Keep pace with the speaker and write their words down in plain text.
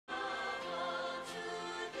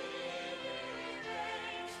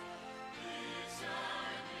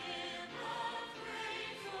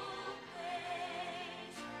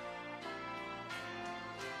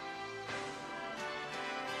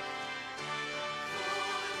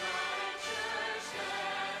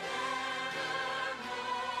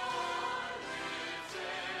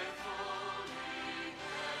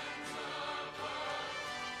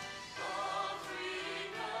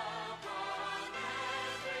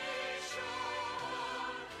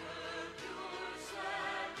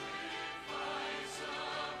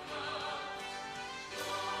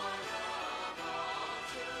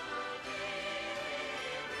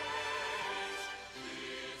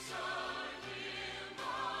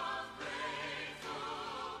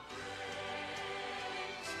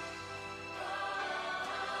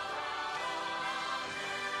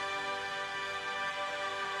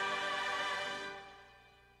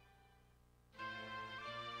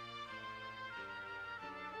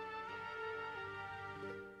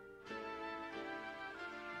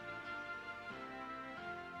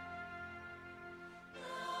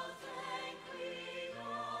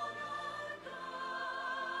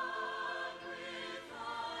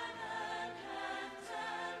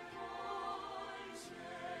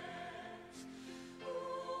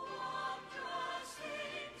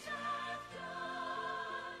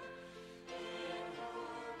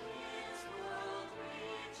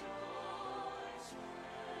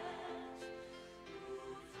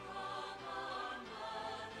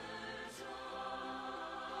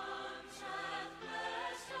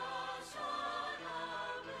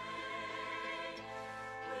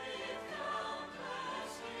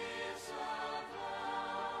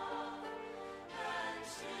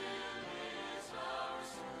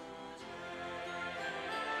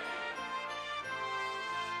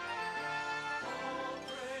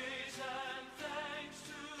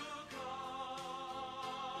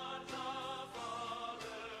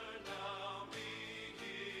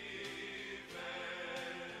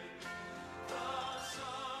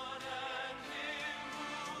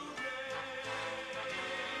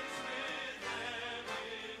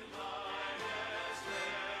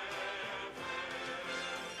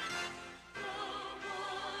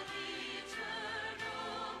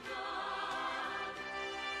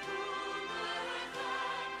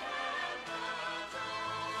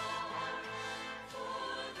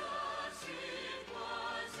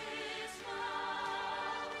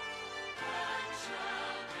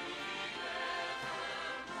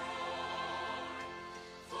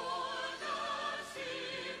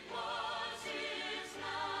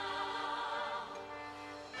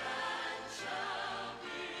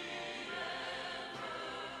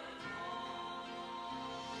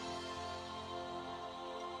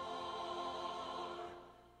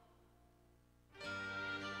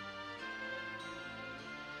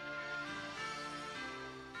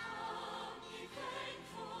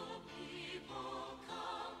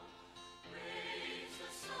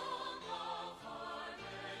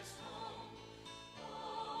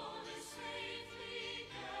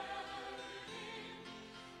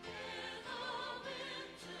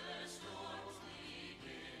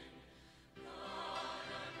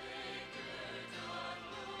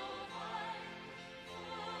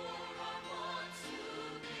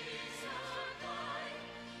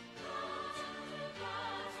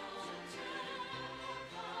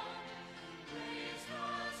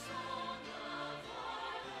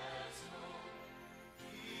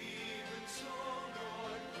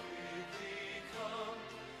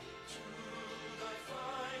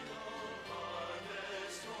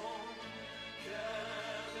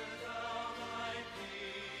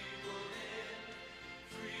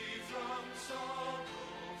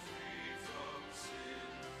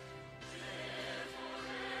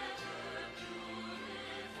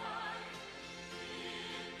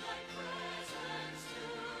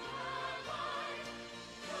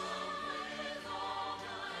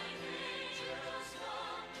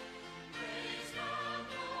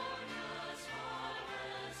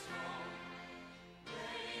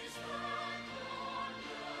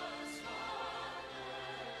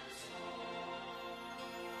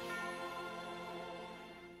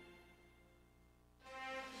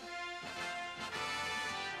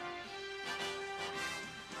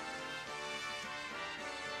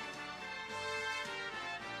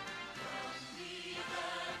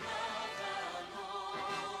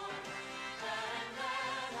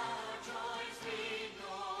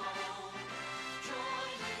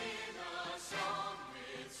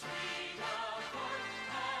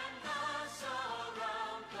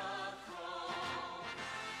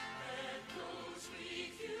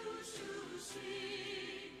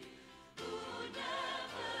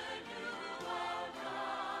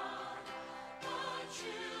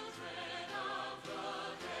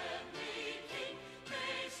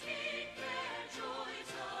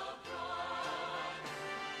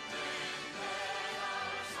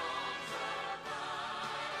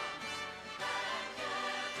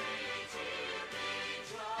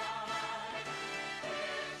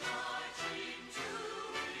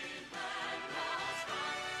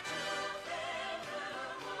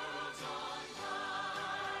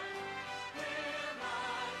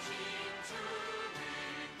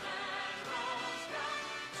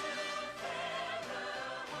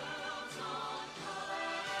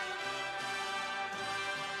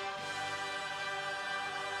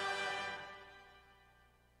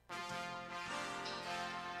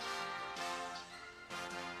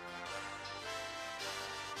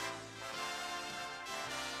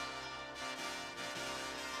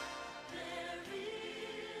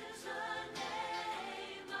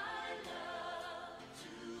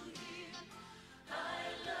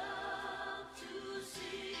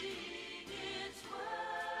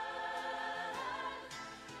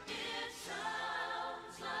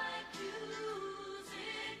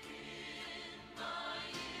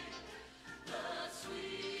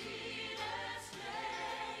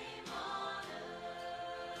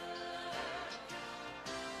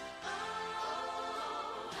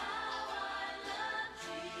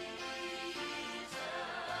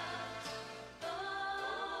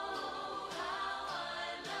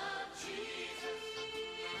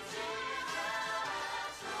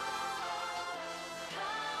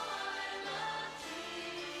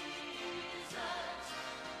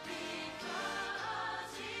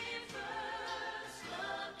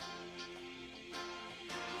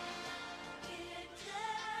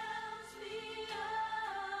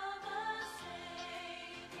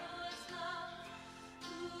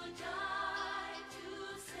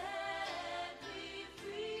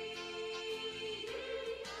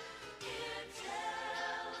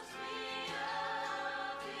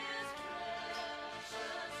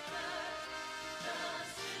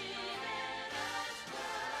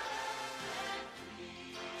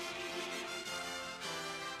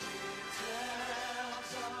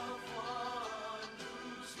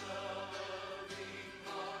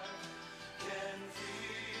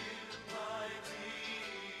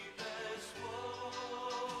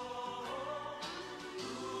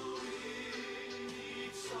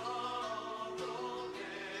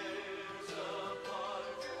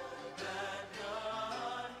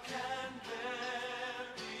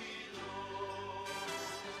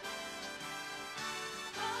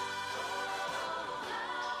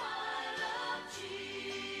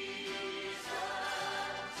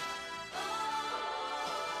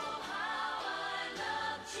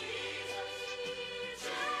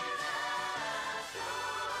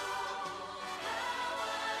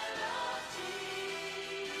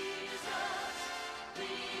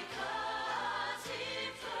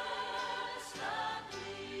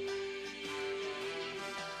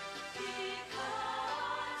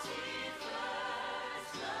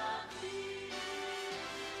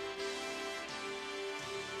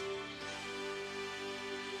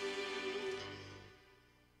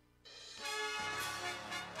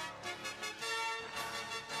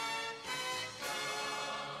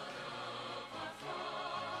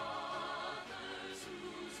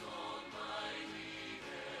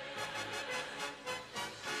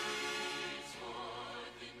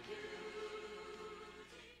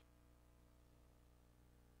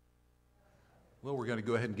Well, we're going to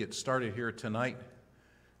go ahead and get started here tonight.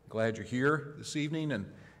 Glad you're here this evening, and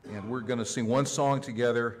we're going to sing one song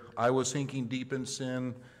together. I was sinking deep in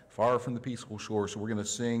sin, far from the peaceful shore. So we're going to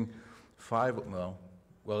sing it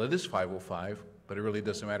is 505, but it really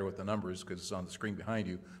doesn't matter what the number is because it's on the screen behind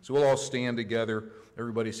you. So we'll all stand together.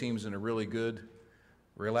 Everybody seems in a really good,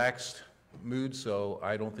 relaxed mood, so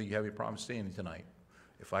I don't think you have any problem standing tonight.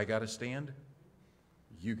 If I got to stand,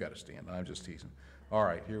 you got to stand. I'm just teasing. All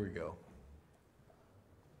right, here we go.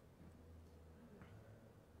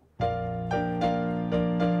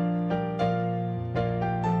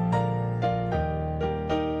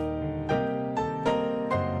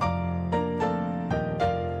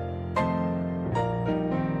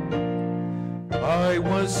 I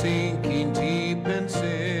was sinking deep in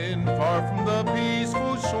sin, far from the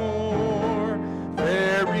peaceful shore,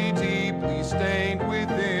 very deeply stained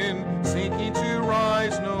within, sinking to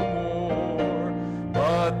rise no more.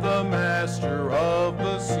 But the master of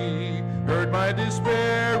the sea heard my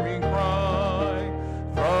despairing cry,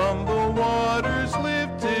 from the waters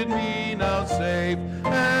lifted me, now safe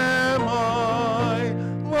am I.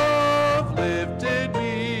 Love lifted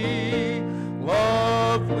me,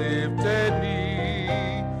 love lifted me.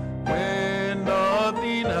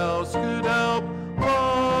 Could help.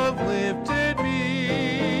 Love lifted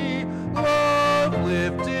me, love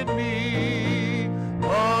lifted me,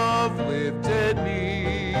 love lifted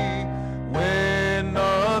me, when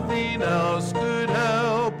nothing else could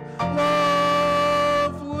help.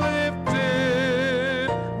 Love lifted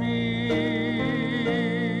me.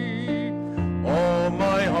 All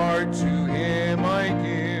my heart to him I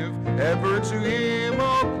give, ever to him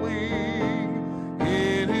I'll cling,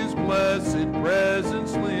 in his blessed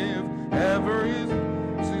presence live, ever is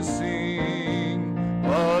to sing.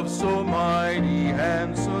 Love so mighty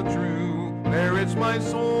and so true merits my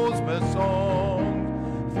soul's best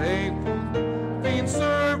song. Faithful, vain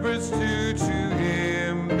service to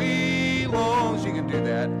him belongs. You can do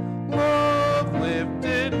that. Love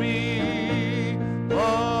lifted me,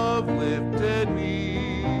 love lifted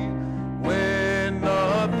me, when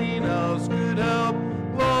nothing else could help.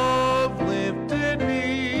 Love lifted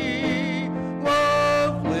me,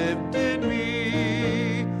 love lifted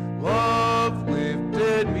me, love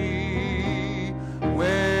lifted me,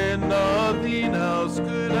 when nothing else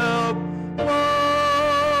could help.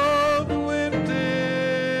 Love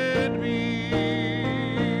lifted me.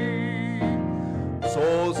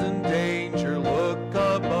 Souls in danger look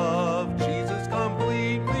above, Jesus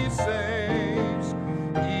completely saves.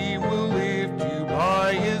 He will lift you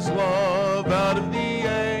by his love out of the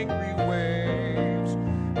angry waves.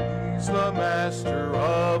 He's the master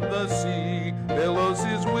of the sea, billows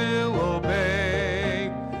his will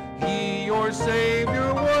obey. He, your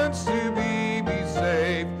Savior, wants to be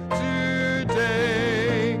saved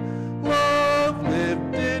today. Love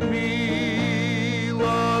lifted me,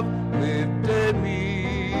 love lifted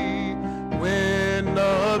me, when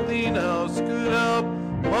nothing else could help.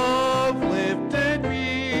 Love lifted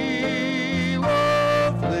me,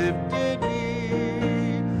 love lifted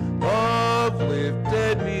me, love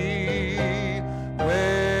lifted me,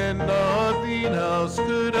 when nothing else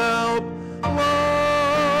could help.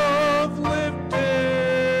 Love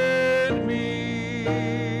lifted me.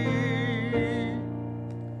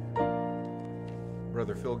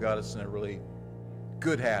 Brother Phil got us in a really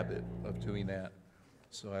good habit of doing that.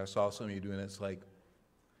 So I saw some of you doing it. It's like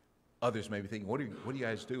others may be thinking, what are you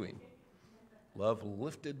guys doing? Love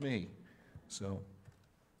lifted me. So,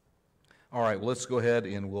 all right, well, let's go ahead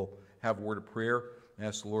and we'll have a word of prayer and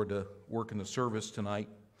ask the Lord to work in the service tonight.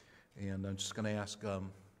 And I'm just going to ask,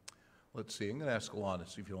 I'm going to ask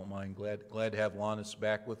Alanis, if you don't mind. Glad to have Alanis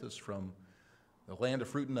back with us from the land of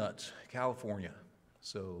fruit and nuts, California.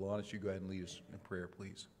 So, Alanis, you go ahead and lead us in prayer,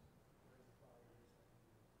 please.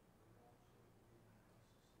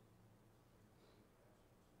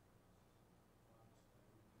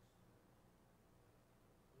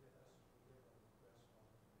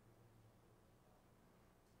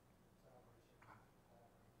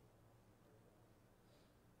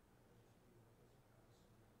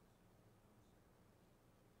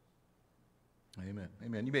 Amen.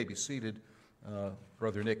 Amen. You may be seated.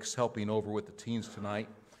 Brother Nick's helping over with the teens tonight.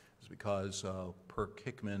 It's because Perk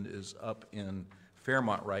Hickman is up in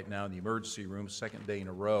Fairmont right now in the emergency room, second day in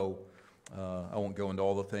a row. I won't go into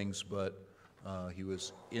all the things, but he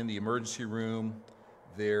was in the emergency room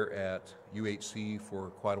there at UHC for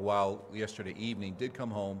quite a while yesterday evening, did come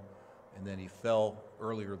home, and then he fell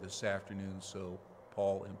earlier this afternoon, so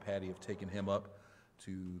Paul and Patty have taken him up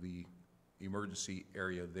to the emergency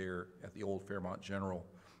area there at the old Fairmont General.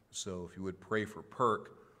 So if you would pray for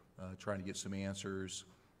Perk, trying to get some answers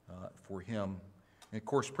for him. And of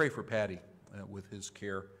course, pray for Patty with his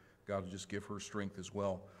care. God will just give her strength as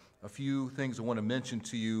well. A few things I want to mention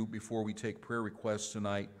to you before we take prayer requests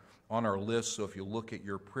tonight on our list. So if you look at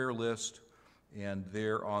your prayer list, and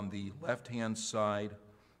there on the left-hand side,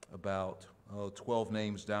 about 12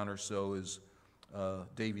 names down or so, is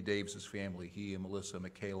Davy Daves' family. He and Melissa and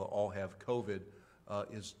Michaela all have COVID.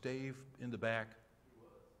 Is Dave in the back?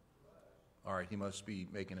 All right, he must be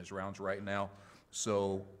making his rounds right now.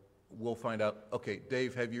 So we'll find out. Okay,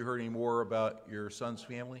 Dave, have you heard any more about your son's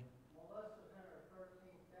family? Melissa's in her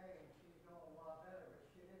 13th day and she's doing a lot better, but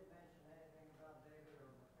she didn't mention anything about David or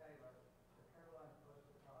Michaela. So Caroline's supposed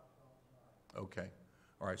to talk to them tonight. Okay.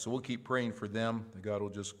 All right, so we'll keep praying for them. That God will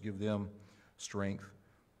just give them strength.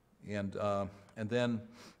 And then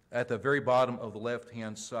at the very bottom of the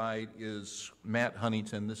left-hand side is Matt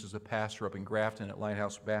Huntington. This is a pastor up in Grafton at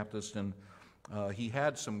Lighthouse Baptist, and he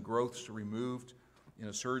had some growths removed in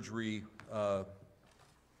a surgery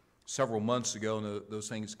several months ago, and those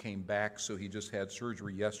things came back, so he just had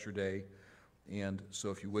surgery yesterday. And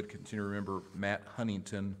so if you would continue to remember Matt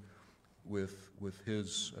Huntington with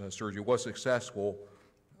his surgery. It was successful,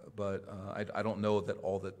 but I don't know that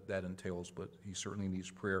all that entails, but he certainly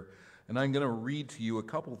needs prayer. And I'm going to read to you a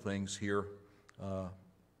couple things here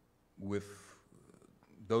with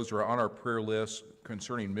those who are on our prayer list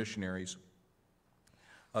concerning missionaries.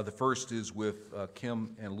 The first is with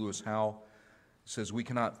Kim and Lewis Howe. It says, "We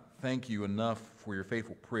cannot thank you enough for your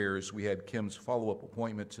faithful prayers. We had Kim's follow-up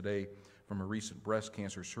appointment today from a recent breast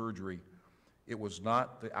cancer surgery. It was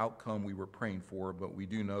not the outcome we were praying for, but we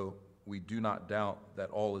do not doubt that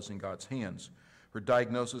all is in God's hands. Her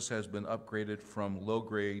diagnosis has been upgraded from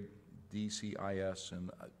low-grade DCIS, and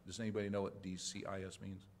does anybody know what DCIS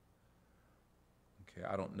means? Okay,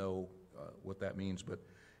 I don't know what that means, but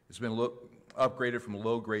it's been upgraded from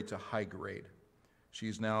low grade to high grade. She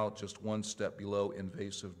is now just one step below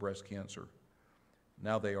invasive breast cancer.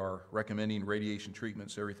 Now they are recommending radiation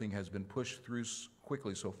treatments. Everything has been pushed through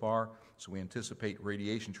quickly so far, so we anticipate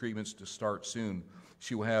radiation treatments to start soon.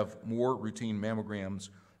 She will have more routine mammograms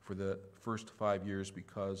for the first 5 years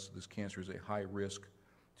because this cancer is a high risk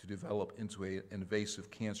to develop into an invasive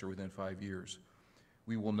cancer within 5 years.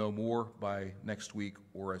 We will know more by next week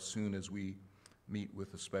or as soon as we meet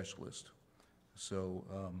with a specialist."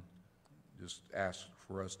 So just ask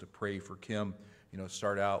for us to pray for Kim. You know,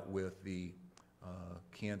 start out with the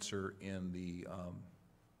cancer in the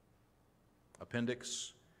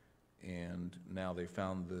appendix, and now they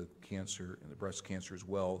found the cancer in the breast cancer as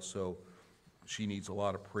well. So she needs a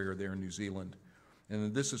lot of prayer there in New Zealand. And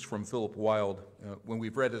then this is from Philip Wild. When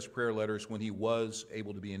we've read his prayer letters, when he was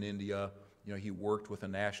able to be in India, you know, he worked with a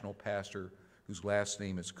national pastor whose last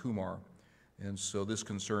name is Kumar. And so this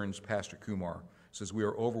concerns Pastor Kumar. It says, "We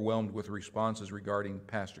are overwhelmed with responses regarding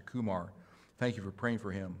Pastor Kumar. Thank you for praying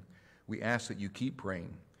for him. We ask that you keep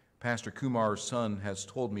praying. Pastor Kumar's son has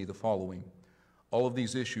told me the following. All of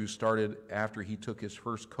these issues started after he took his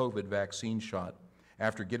first COVID vaccine shot.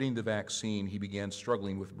 After getting the vaccine, he began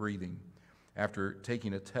struggling with breathing. After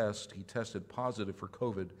taking a test, he tested positive for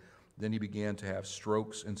COVID. Then he began to have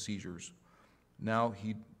strokes and seizures. Now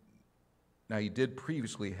he did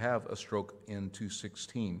previously have a stroke in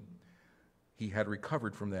 2016. He had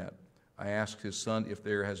recovered from that. I asked his son if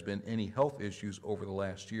there has been any health issues over the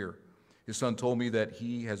last year. His son told me that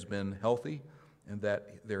he has been healthy and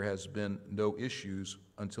that there has been no issues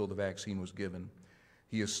until the vaccine was given.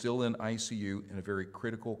 He is still in ICU in a very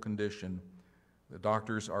critical condition. The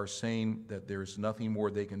doctors are saying that there's nothing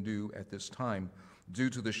more they can do at this time due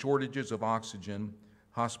to the shortages of oxygen,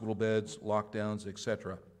 hospital beds, lockdowns,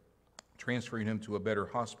 etc. Transferring him to a better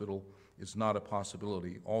hospital is not a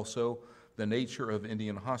possibility. Also, the nature of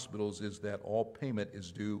Indian hospitals is that all payment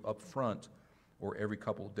is due up front or every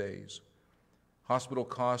couple of days. Hospital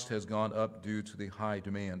cost has gone up due to the high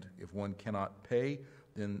demand. If one cannot pay,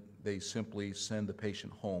 then they simply send the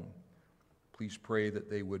patient home. Please pray that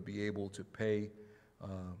they would be able to pay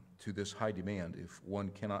to this high demand. If one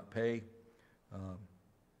cannot pay,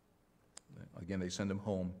 again, they send them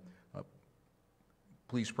home.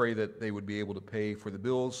 Please pray that they would be able to pay for the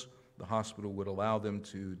bills. The hospital would allow them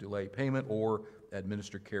to delay payment or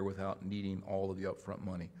administer care without needing all of the upfront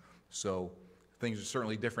money. So things are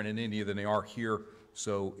certainly different in India than they are here.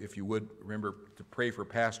 So if you would remember to pray for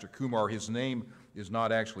Pastor Kumar. His name is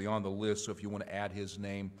not actually on the list, so if you want to add his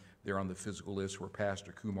name, they're on the physical list for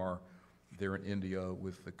Pastor Kumar there in India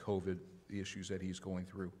with the COVID issues that he's going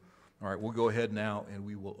through. All right, we'll go ahead now and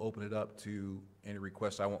we will open it up to any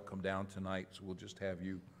requests. I won't come down tonight, so we'll just have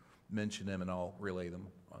you mention them and I'll relay them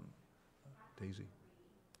on Daisy.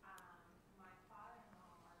 My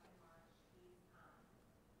father-in-law, Mark and March,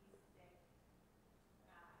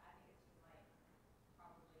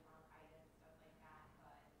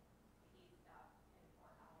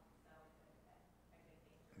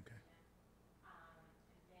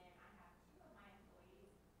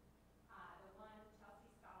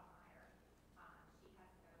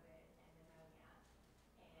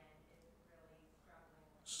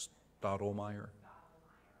 Stottlemyre.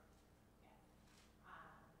 Stottlemyre, yes.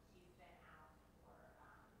 She's been out for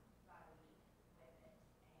about a week with it,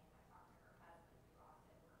 and I talked to her husband, who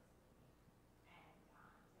also works with me, and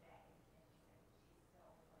today, and he said she's still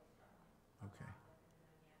really struggling a Okay. lot with the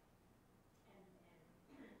pneumonia.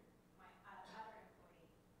 And my other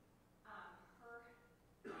employee, her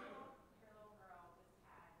little girl just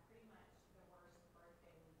had pretty much the worst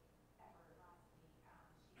birthday week ever last week.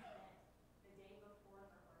 She spent the day before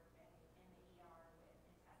her birthday in the ER with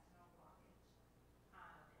intestinal blockage.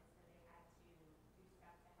 And so they had to do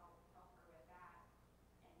stuff to help her with that.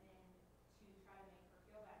 And then to try to make her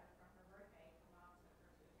feel better from her birthday, her mom took her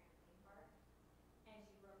to a trampoline park, and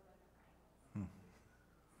she broke both of her ankles.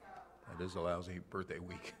 So That is a lousy birthday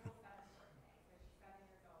week. wonderful seventh birthday. So she's 7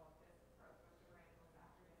 years old. Just broke both of her ankles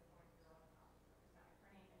after just going through roller coasters with her stomach.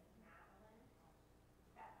 Her name is Madeline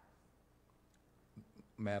Feathers.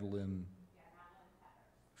 Madeline Yeah, Madeline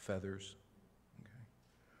Feathers. Feathers. Okay.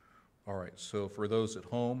 All right, so for those at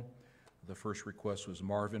home, the first request was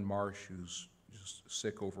Marvin Marsh, who's just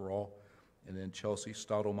sick overall, and then Chelsea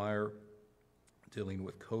Stottlemyre, dealing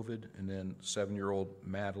with COVID, and then 7-year-old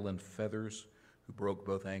Madeline Feathers, who broke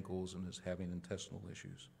both ankles and is having intestinal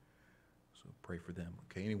issues. So pray for them.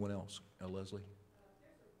 Okay, anyone else? Leslie?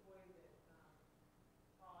 There's a boy that,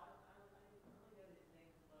 Paul, I only know that his name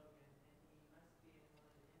is Logan, and he must be in one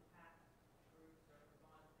of the impact groups or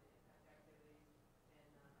Vaughan impact activities, and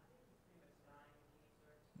I think he's pretty much dying of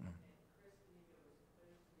cancer. Mm. And Chris Kanika was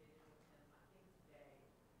supposed to get in with him, I think today.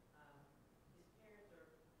 His parents have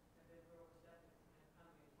been real receptive to him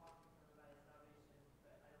coming and talking to him about his salvation,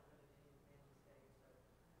 but I don't know that any of the family stayed, so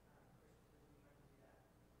Chris was supposed to be trying to do that,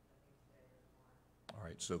 I think today or tomorrow. All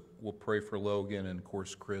right, so we'll pray for Logan, and of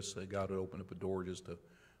course, Chris, that God would open up a door just to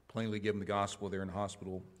plainly give him the gospel there in the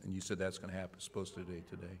hospital, and you said that's going to happen, supposed to today. He was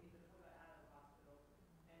pulled out of the hospital,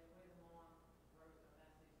 and the way the mom wrote the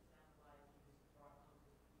message, it sounded like he was brought home to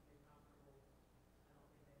keep him comfortable. I don't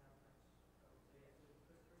think they have much hope. So yeah, so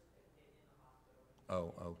Chris couldn't get in the hospital.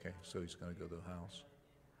 Oh, okay, so he's going to go to the house. In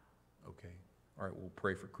the house. Okay, all right, we'll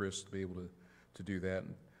pray for Chris to be able to do that.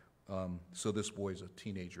 So this boy's a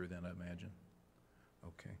teenager then, I imagine?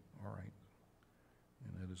 Okay, all right.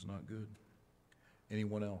 And that is not good.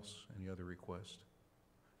 Anyone else? Any other request?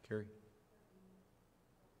 Carrie?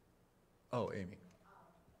 Oh, Amy.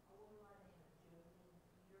 A woman by the name of Jolene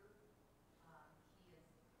Peter. She is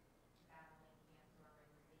battling cancer, and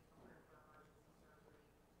they took her for emergency surgery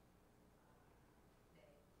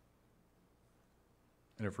today.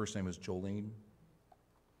 And her first name is Jolene?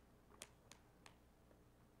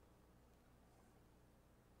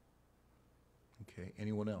 Okay,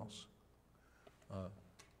 anyone else?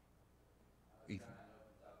 Ethan?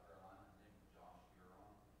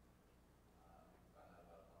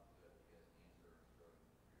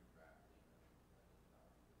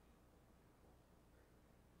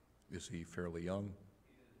 Is he fairly young?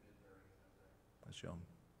 That's young.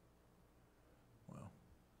 Wow.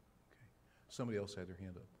 Okay. Somebody else had their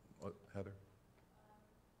hand up. Heather?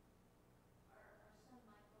 Our son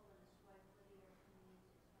Michael and his wife Lydia are coming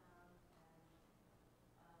into town, and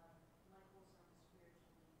Michael's on the spiritual needs list.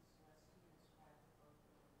 He and his wife are both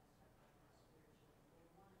really messed up right now spiritually. They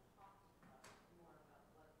want to talk to us more about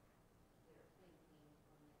what they're thinking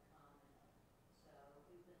when they come, and so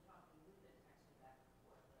we've been texting back and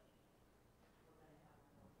forth, but we're going to have a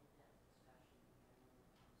more in-depth discussion again when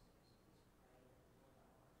it comes to please pray that the Lord our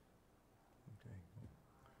hearts are Okay.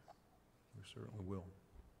 We certainly will.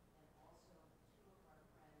 And also, two of our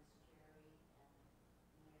friends, Jerry and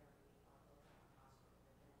Mary, are both in the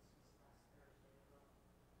hospital. They've been in since last Thursday.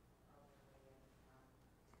 They're both elderly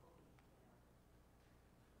and hoping to get out.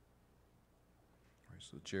 All right,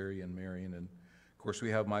 so Jerry and Marion, and of course we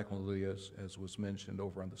have Michael and Leah, as was mentioned,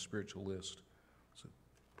 over on the spiritual list. So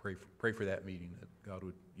pray for that meeting, that God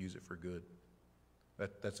would use it for good.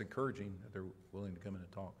 That's encouraging that they're willing to come in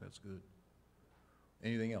and talk. That's good.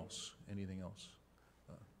 Anything else? Anything else?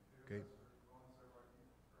 Okay.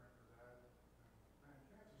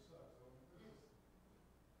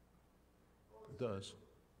 It does.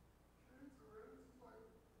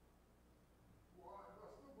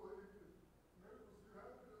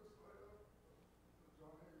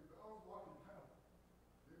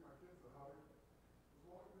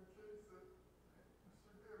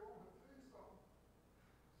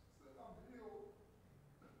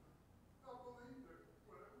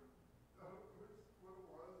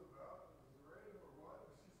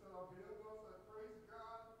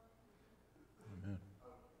 Amen.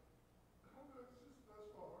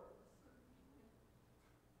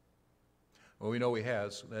 Well, we know he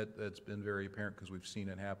has. That's been very apparent because we've seen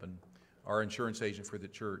it happen. Our insurance agent for the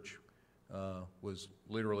church was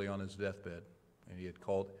literally on his deathbed, and he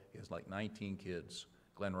has like 19 kids.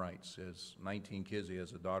 Glenn writes, he has 19 kids. He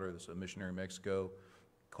has a daughter that's a missionary in Mexico.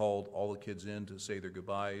 Called all the kids in to say their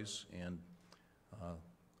goodbyes, and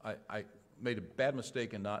I made a bad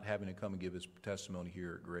mistake in not having to come and give his testimony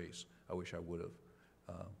here at Grace. I wish I would have,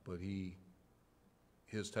 but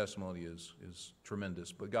his testimony is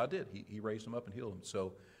tremendous. But God did. He raised him up and healed him.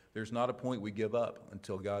 So there's not a point we give up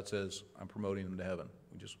until God says, I'm promoting him to heaven.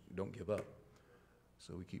 We don't give up.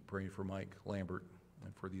 So we keep praying for Mike Lambert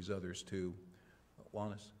and for these others too.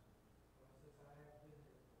 Juanis?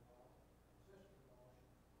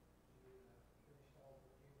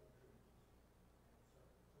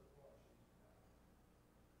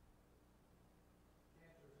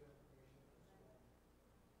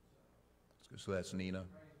 So that's Nina.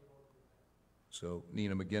 So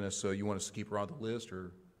Nina McGinnis, so you want us to keep her on the list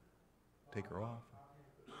or take her off?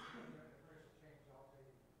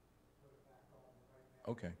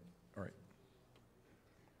 Okay, all right.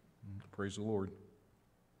 Praise the Lord.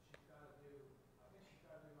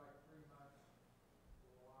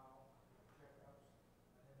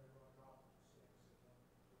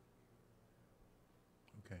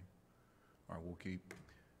 Okay. All right, we'll keep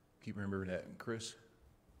remembering that. And Chris?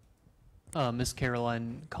 Miss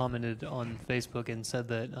Caroline commented on Facebook and said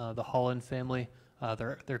that the Holland family,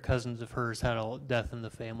 their cousins of hers had a death in the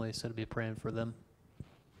family, so to be praying for them.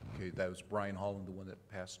 Okay, that was Brian Holland, the one that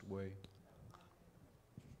passed away.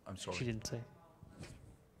 I'm sorry. She didn't say.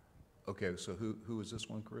 Okay, so who is this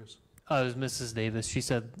one, Chris? It was Mrs. Davis. She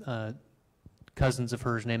said cousins of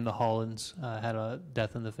hers named the Hollands had a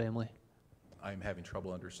death in the family. I'm having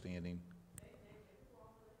trouble understanding.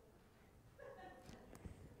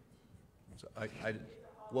 So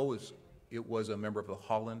it was a member of the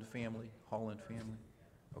Holland family? Holland family?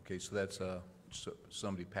 Okay, so that's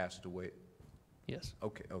somebody passed away. Yes.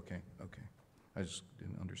 Okay. I just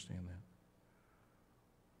didn't understand that.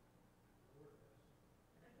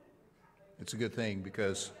 It's a good thing,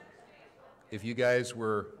 because if you guys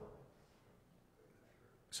were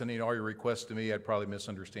sending all your requests to me, I'd probably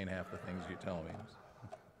misunderstand half the things you're telling me.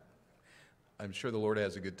 I'm sure the Lord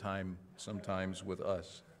has a good time sometimes with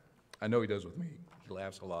us. I know he does with me. He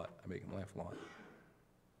laughs a lot. I make him laugh a lot.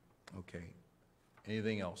 Okay.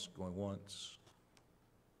 Anything else? Going once?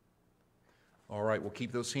 All right, we'll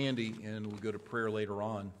keep those handy, and we'll go to prayer later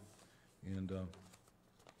on. And,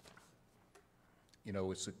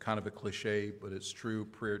 it's a kind of a cliche, but it's true.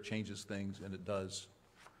 Prayer changes things, and it does.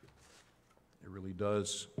 It really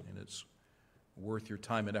does, and it's worth your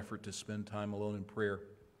time and effort to spend time alone in prayer.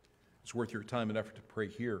 It's worth your time and effort to pray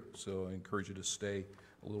here, so I encourage you to stay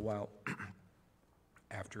a little while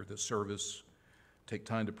after the service. Take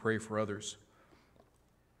time to pray for others.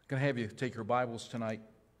 I'm going to have you take your Bibles tonight,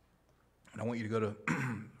 and I want you to go to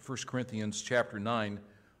 1 Corinthians chapter 9.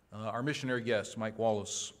 Our missionary guest, Mike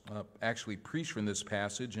Wallace, actually preached from this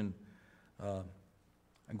passage, and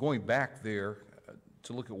I'm going back there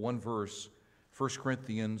to look at one verse, 1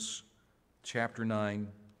 Corinthians chapter 9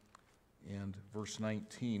 and verse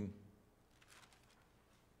 19.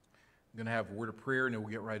 I'm going to have a word of prayer, and then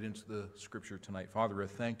we'll get right into the scripture tonight. Father, I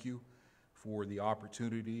thank you for the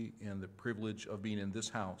opportunity and the privilege of being in this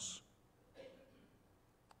house.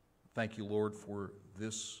 Thank you, Lord, for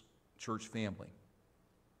this church family.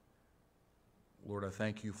 Lord, I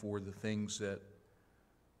thank you for the things that,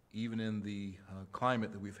 even in the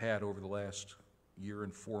climate that we've had over the last year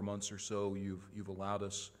and 4 months or so, you've allowed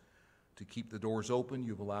us to keep the doors open.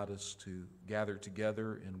 You've allowed us to gather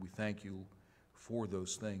together, and we thank you for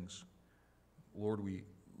those things. Lord,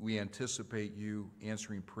 we anticipate you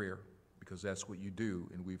answering prayer, because that's what you do,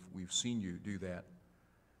 and we've seen you do that.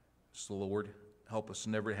 So, Lord, help us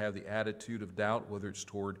never have the attitude of doubt, whether it's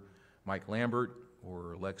toward Mike Lambert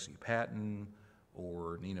or Lexi Patton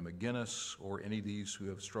or Nina McGinnis or any of these who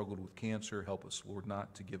have struggled with cancer. Help us, Lord,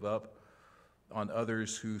 not to give up on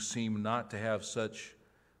others who seem not to have such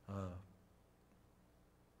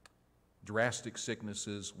drastic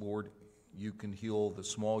sicknesses. Lord, you can heal the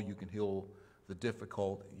small, you can heal the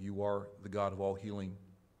difficult. You are the God of all healing.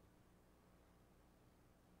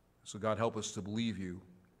 So God, help us to believe you.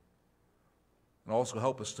 And also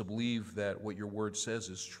help us to believe that what your word says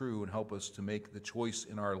is true, and help us to make the choice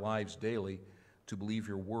in our lives daily to believe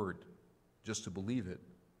your word, just to believe it,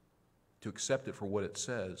 to accept it for what it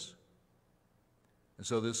says. And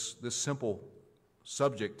so this simple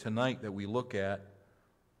subject tonight that we look at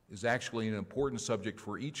is actually an important subject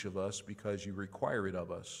for each of us, because you require it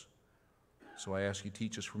of us. So I ask you,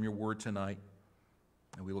 teach us from your word tonight,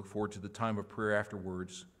 and we look forward to the time of prayer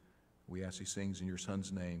afterwards. We ask these things in your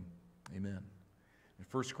Son's name. Amen. In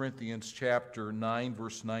 1 Corinthians chapter 9,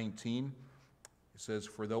 verse 19, it says,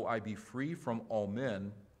 "For though I be free from all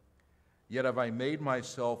men, yet have I made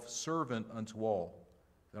myself servant unto all,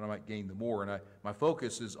 that I might gain the more." And my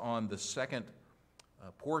focus is on the second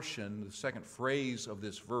portion, the second phrase of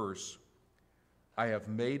this verse, "I have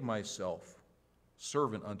made myself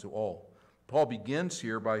servant unto all." Paul begins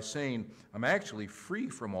here by saying, I'm actually free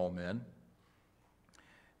from all men.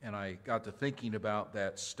 And I got to thinking about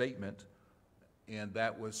that statement, and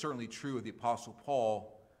that was certainly true of the Apostle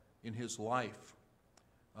Paul in his life.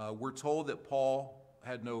 We're told that Paul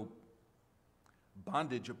had no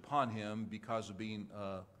bondage upon him because of being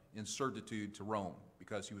in servitude to Rome,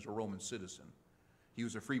 because he was a Roman citizen. He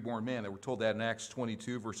was a freeborn man. They were told that in Acts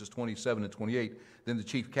 22, verses 27 and 28. Then the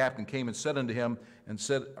chief captain came and said unto him,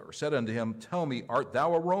 "Tell me, art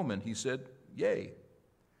thou a Roman?" He said, "Yea."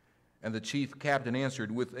 And the chief captain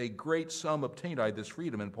answered, "With a great sum obtained I this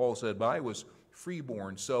freedom." And Paul said, "But I was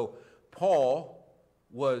freeborn." So Paul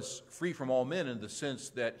was free from all men in the sense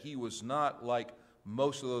that he was not like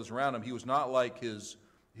most of those around him. He was not like his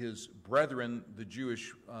brethren, the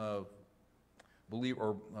Jewish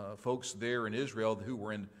folks there in Israel who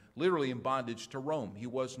were literally in bondage to Rome. He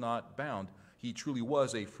was not bound. He truly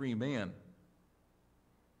was a free man.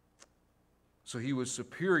 So he was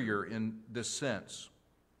superior in this sense.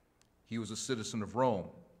 He was a citizen of Rome.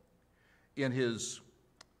 In his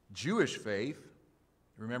Jewish faith,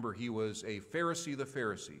 remember, he was a Pharisee of the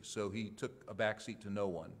Pharisees, so he took a backseat to no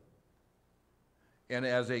one. And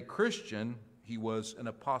as a Christian, he was an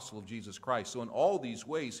apostle of Jesus Christ. So in all these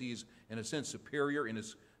ways, he's, in a sense, superior in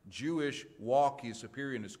his Jewish walk. He is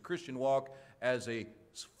superior in his Christian walk. As a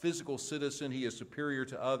physical citizen, he is superior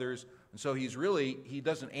to others. And so he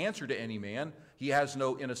doesn't answer to any man. He has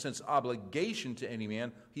no, in a sense, obligation to any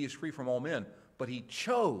man. He is free from all men. But he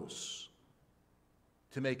chose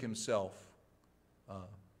to make himself,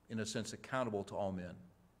 in a sense, accountable to all men.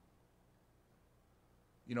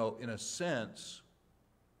 You know, in a sense,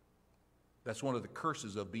 that's one of the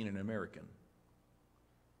curses of being an American.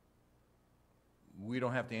 We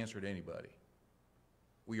don't have to answer to anybody.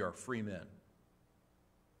 We are free men.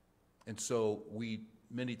 And so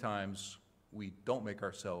many times, we don't make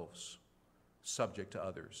ourselves subject to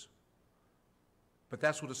others. But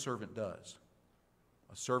that's what a servant does.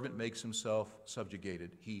 A servant makes himself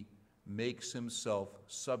subjugated. He makes himself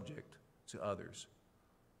subject to others.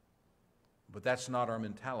 But that's not our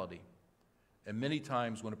mentality. And many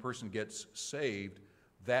times when a person gets saved,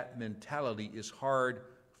 that mentality is hard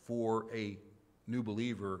for a new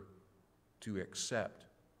believer to accept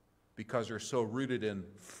because they're so rooted in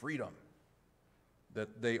freedom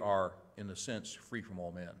that they are, in a sense, free from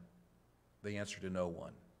all men. They answer to no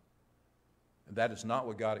one. And that is not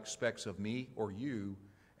what God expects of me or you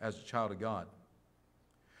as a child of God.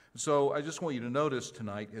 So I just want you to notice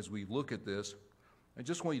tonight as we look at this, I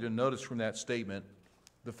just want you to notice from that statement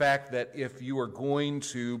the fact that if you are going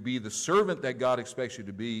to be the servant that God expects you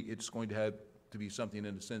to be, it's going to have to be something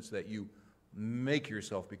in the sense that you make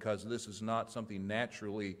yourself, because this is not something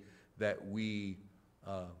naturally that we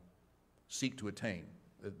seek to attain.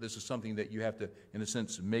 This is something that you have to, in a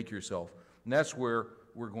sense, make yourself. And that's where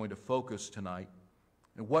we're going to focus tonight.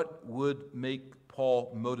 And what would make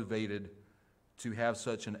Paul motivated to have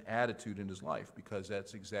such an attitude in his life? Because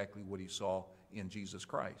that's exactly what he saw in Jesus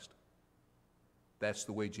Christ. That's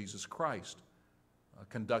the way Jesus Christ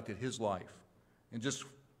conducted his life. And just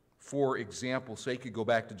for example's sake, you go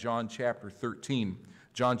back to John chapter 13.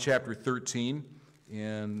 John chapter 13,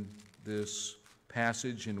 in this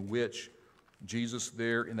passage in which Jesus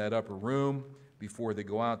there in that upper room, before they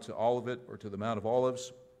go out to Olivet, or to the Mount of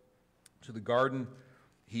Olives, to the garden,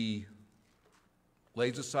 he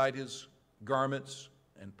lays aside his garments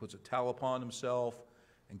and puts a towel upon himself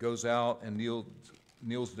and goes out and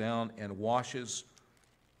kneels down and washes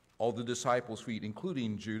all the disciples' feet,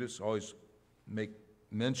 including Judas. I always make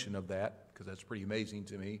mention of that because that's pretty amazing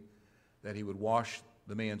to me, that he would wash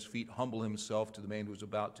the man's feet, humble himself to the man who was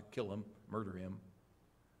about to kill him, murder him.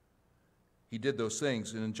 He did those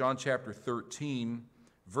things. And in John chapter 13,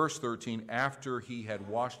 verse 13, after he had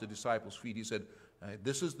washed the disciples' feet, he said,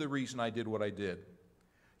 "This is the reason I did what I did.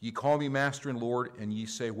 Ye call me Master and Lord, and ye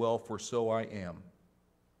say, Well, for so I am.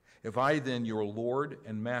 If I then, your Lord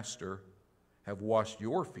and Master, have washed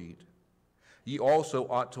your feet, ye also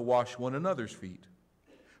ought to wash one another's feet.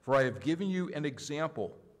 For I have given you an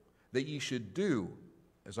example, that ye should do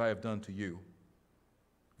as I have done to you.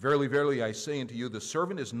 Verily, verily, I say unto you, the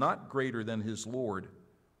servant is not greater than his Lord,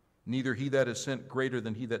 neither he that is sent greater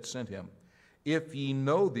than he that sent him. If ye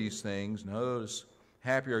know these things," notice,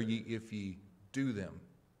 "happy are ye if ye do them."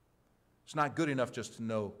 It's not good enough just to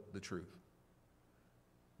know the truth.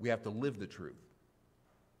 We have to live the truth.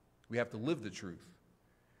 We have to live the truth.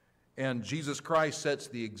 And Jesus Christ sets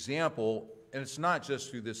the example, and it's not just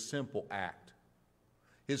through this simple act.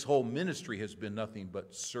 His whole ministry has been nothing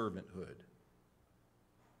but servanthood.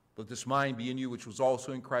 Let this mind be in you, which was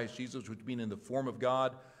also in Christ Jesus, which being in the form of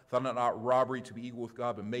God, thought it not robbery to be equal with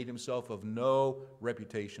God, but made himself of no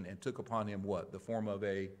reputation, and took upon him what? The form of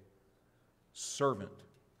a servant.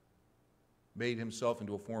 Made himself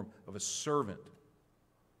into a form of a servant.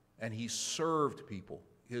 And he served people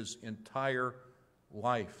his entire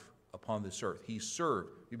life upon this earth. He served.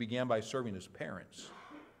 He began by serving his parents.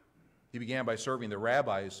 He began by serving the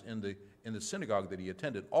rabbis in the synagogue that he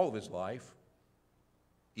attended all of his life.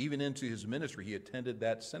 Even into his ministry, he attended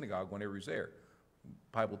that synagogue whenever he was there. The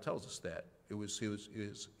Bible tells us that. It was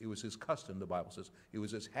his custom, the Bible says. It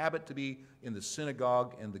was his habit to be in the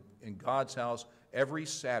synagogue in God's house every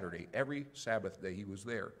Saturday, every Sabbath day he was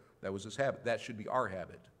there. That was his habit. That should be our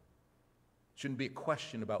habit. Shouldn't be a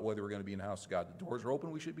question about whether we're going to be in the house of God. The doors are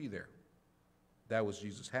open, we should be there. That was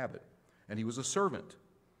Jesus' habit. And he was a servant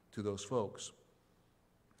to those folks.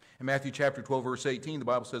 In Matthew chapter 12, verse 18, the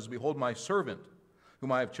Bible says, "Behold my servant,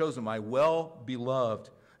 whom I have chosen, my well-beloved,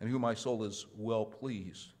 and whom my soul is well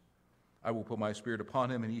pleased. I will put my spirit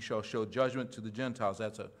upon him, and he shall show judgment to the Gentiles."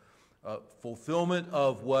 That's a fulfillment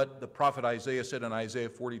of what the prophet Isaiah said in Isaiah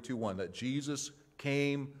 42:1, that Jesus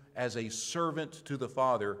came as a servant to the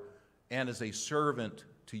Father and as a servant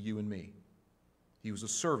to you and me. He was a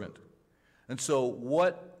servant. And so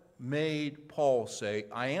what made Paul say,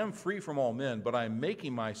 "I am free from all men, but I'm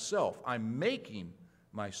making myself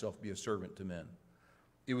be a servant to men"?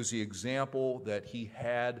 It was the example that he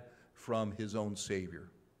had from his own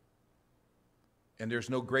Savior. And there's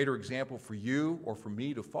no greater example for you or for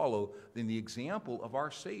me to follow than the example of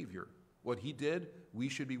our Savior. What he did, we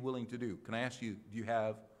should be willing to do. Can I ask you, do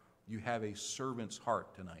you have a servant's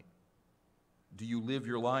heart tonight? Do you live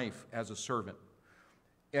your life as a servant?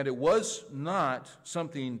 And it was not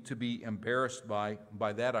something to be embarrassed by.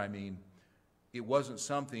 By that I mean, it wasn't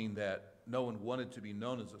something that no one wanted to be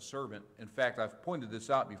known as a servant. In fact, I've pointed this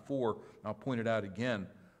out before, and I'll point it out again,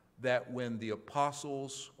 that when the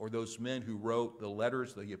apostles or those men who wrote the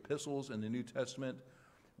letters, the epistles in the New Testament,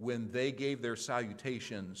 when they gave their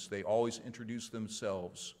salutations, they always introduced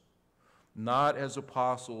themselves, not as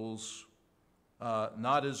apostles,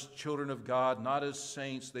 not as children of God, not as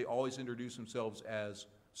saints. They always introduced themselves as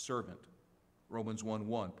servant. Romans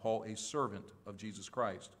 1:1, Paul, a servant of Jesus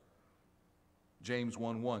Christ. James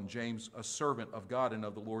 1:1, James, a servant of God and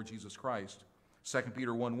of the Lord Jesus Christ. 2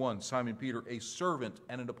 Peter 1:1, Simon Peter, a servant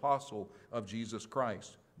and an apostle of Jesus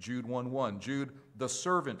Christ. Jude 1:1, Jude, the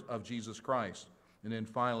servant of Jesus Christ. And then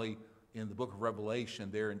finally, in the book of Revelation,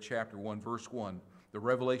 there in chapter 1, verse 1, the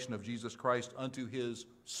revelation of Jesus Christ unto his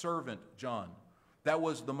servant John. That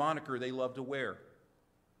was the moniker they loved to wear.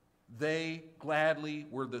 They gladly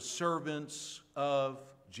were the servants of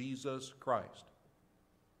Jesus Christ.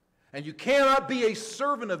 And you cannot be a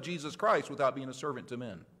servant of Jesus Christ without being a servant to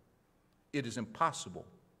men. It is impossible.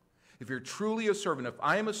 If you're truly a servant, if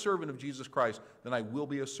I am a servant of Jesus Christ, then I will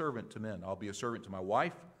be a servant to men. I'll be a servant to my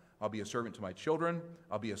wife. I'll be a servant to my children.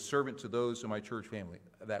 I'll be a servant to those in my church family.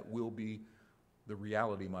 That will be the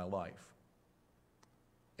reality of my life.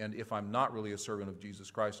 And if I'm not really a servant of Jesus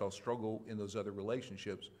Christ, I'll struggle in those other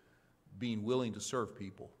relationships, being willing to serve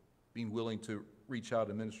people, being willing to reach out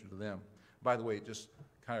and minister to them. By the way, just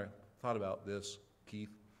kind of thought about this, Keith.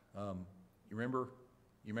 You remember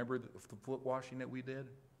the foot washing that we did?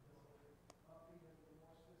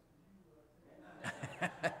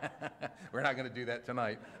 We're not going to do that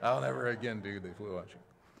tonight. I'll never again do the foot washing.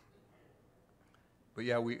 But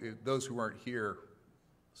yeah, those who weren't here,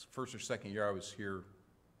 first or second year I was here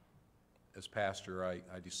as pastor,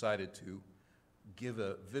 I decided to give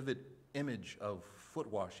a vivid image of foot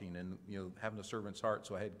washing and having a servant's heart.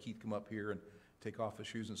 So I had Keith come up here and take off his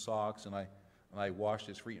shoes and socks, and I washed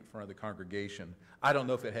his feet in front of the congregation. I don't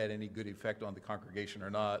know if it had any good effect on the congregation or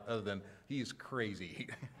not, other than he's crazy.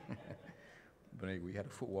 But anyway, we had a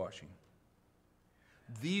foot washing.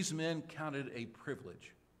 These men counted a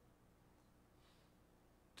privilege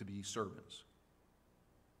to be servants.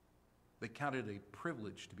 They counted a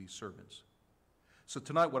privilege to be servants. So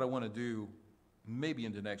tonight what I want to do, maybe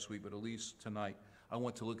into next week, but at least tonight, I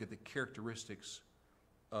want to look at the characteristics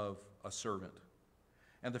of a servant.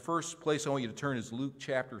 And the first place I want you to turn is Luke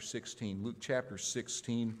chapter 16. Luke chapter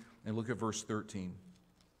 16, and look at verse 13.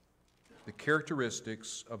 The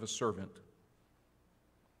characteristics of a servant.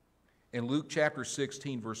 In Luke chapter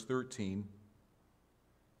 16, verse 13,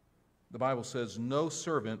 the Bible says, "No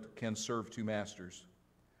servant can serve two masters,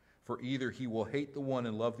 For either he will hate the one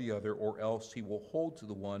and love the other, or else he will hold to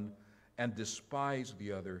the one and despise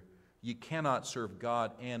the other. You cannot serve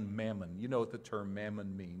God and mammon. You know what the term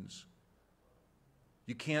mammon means.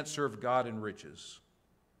 You can't serve God in riches.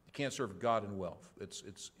 You can't serve God in wealth.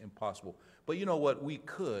 It's impossible. But you know what? We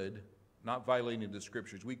could, not violating the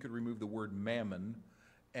Scriptures, we could remove the word mammon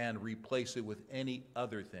and replace it with any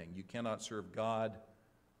other thing. You cannot serve God,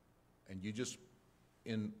 and you just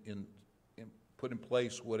put in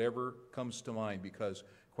place whatever comes to mind, because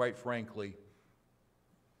quite frankly,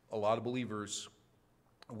 a lot of believers,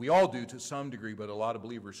 we all do to some degree, but a lot of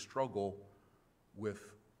believers struggle with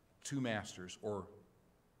two masters, or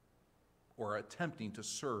attempting to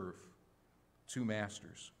serve two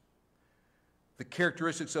masters. The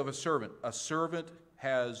characteristics of a servant. A servant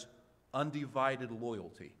has undivided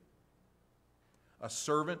loyalty. A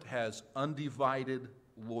servant has undivided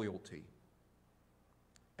loyalty.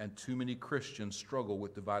 And too many Christians struggle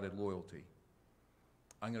with divided loyalty.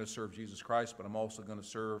 I'm going to serve Jesus Christ, but I'm also going to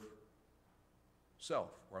serve self,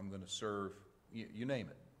 or I'm going to serve, you name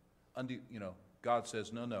it. God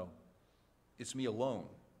says, no, it's me alone.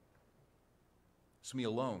 It's me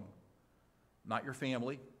alone. Not your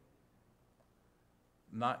family,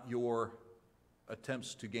 not your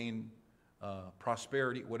attempts to gain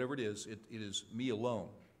prosperity, whatever it is me alone.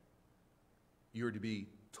 You're to be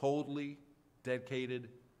totally dedicated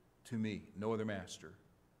to me, no other master.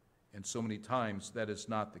 And so many times that is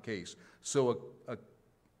not the case. So a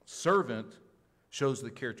servant shows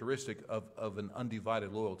the characteristic of an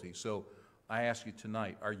undivided loyalty. So I ask you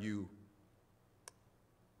tonight, are you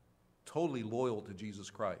totally loyal to Jesus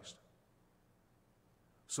Christ?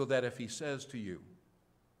 So that if he says to you,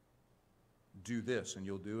 do this and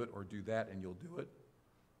you'll do it, or do that and you'll do it,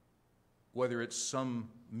 whether it's some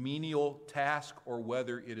menial task or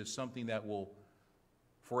whether it is something that will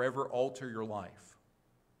forever alter your life.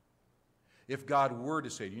 If God were to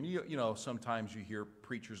say to you, sometimes you hear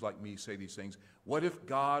preachers like me say these things. What if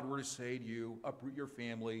God were to say to you, uproot your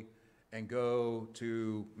family and go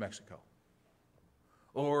to Mexico?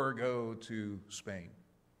 Or go to Spain?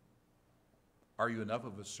 Are you enough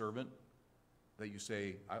of a servant that you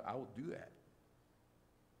say, I will do that?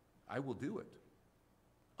 I will do it.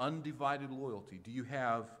 Undivided loyalty. Do you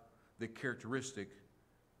have the characteristic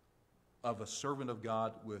of a servant of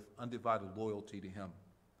God with undivided loyalty to him?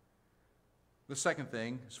 The second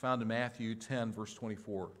thing is found in Matthew 10, verse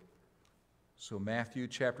 24. So Matthew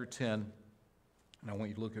chapter 10, and I want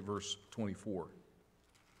you to look at verse 24.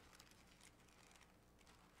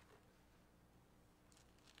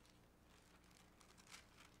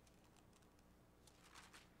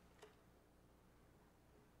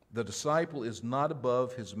 The disciple is not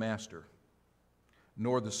above his master,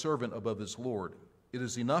 nor the servant above his Lord. It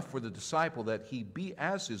is enough for the disciple that he be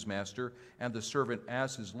as his master, and the servant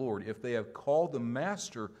as his Lord. If they have called the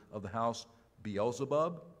master of the house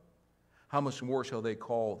Beelzebub, how much more shall they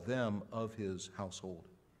call them of his household?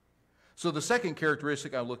 So the second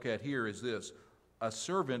characteristic I look at here is this. A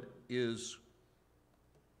servant is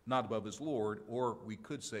not above his Lord, or we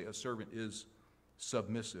could say a servant is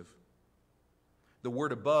submissive. The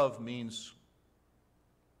word above means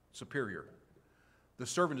superior. The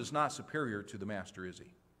servant is not superior to the master, is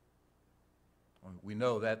he? We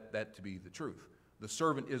know that to be the truth. The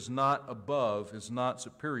servant is not above, is not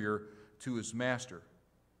superior to his master.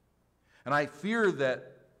 And I fear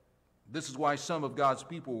that this is why some of God's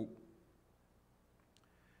people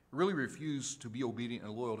really refuse to be obedient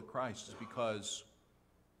and loyal to Christ, is because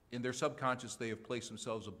in their subconscious they have placed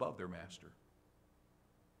themselves above their master.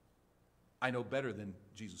 I know better than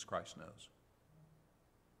Jesus Christ knows.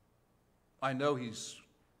 I know he's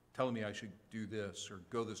telling me I should do this or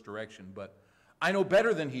go this direction, but I know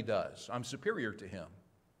better than he does. I'm superior to him.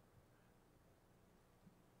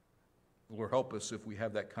 Lord, help us if we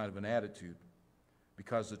have that kind of an attitude,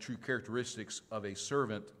 because the true characteristics of a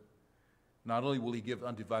servant, not only will he give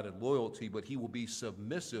undivided loyalty, but he will be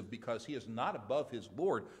submissive, because he is not above his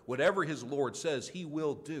Lord. Whatever his Lord says, he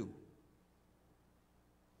will do.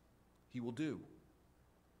 He will do.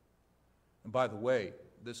 And by the way,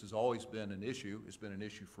 this has always been an issue. It's been an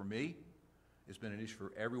issue for me. It's been an issue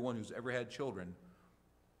for everyone who's ever had children.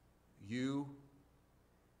 You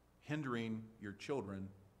hindering your children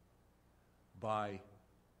by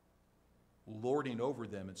lording over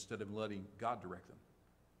them instead of letting God direct them.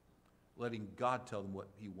 Letting God tell them what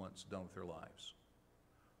he wants done with their lives.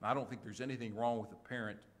 Now, I don't think there's anything wrong with a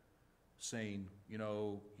parent saying,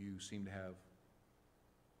 you seem to have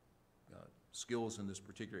skills in this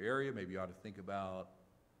particular area. Maybe you ought to think about,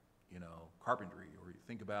 carpentry, or you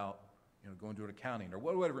think about, going to an accounting, or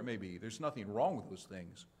whatever it may be. There's nothing wrong with those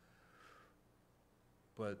things.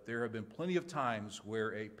 but there have been plenty of times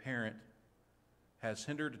where a parent has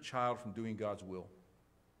hindered a child from doing God's will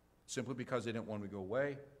simply because they didn't want him to go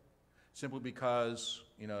away, simply because,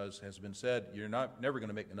 as has been said, you're never going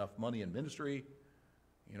to make enough money in ministry.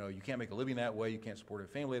 You can't make a living that way. You can't support a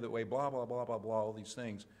family that way, blah, blah, blah, blah, blah, all these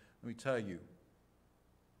things. Let me tell you,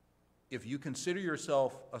 if you consider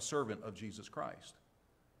yourself a servant of Jesus Christ,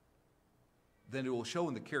 then it will show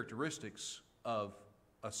in the characteristics of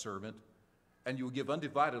a servant, and you will give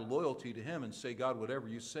undivided loyalty to him and say, God, whatever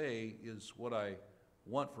you say is what I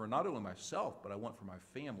want for not only myself, but I want for my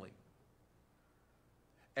family.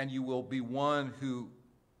 And you will be one who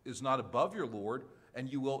is not above your Lord, and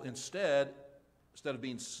you will instead of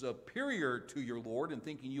being superior to your Lord and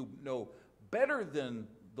thinking you know better than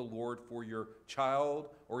the Lord for your child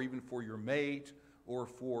or even for your mate or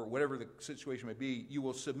for whatever the situation may be, you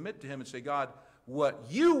will submit to him and say, God, what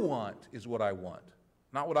you want is what I want,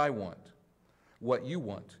 not what I want. What you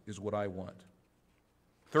want is what I want.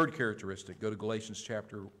 Third characteristic, go to Galatians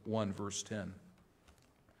chapter 1, verse 10.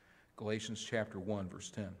 Galatians chapter 1, verse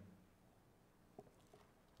 10.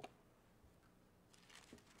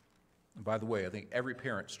 And by the way, I think every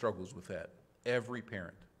parent struggles with that. Every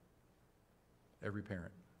parent. Every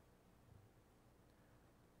parent.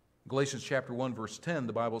 Galatians chapter 1, verse 10,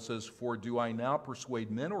 the Bible says, For do I now persuade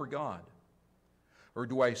men or God? Or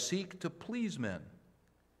do I seek to please men?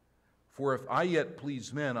 For if I yet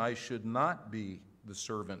please men, I should not be the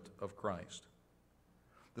servant of Christ.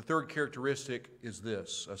 The third characteristic is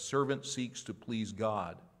this: a servant seeks to please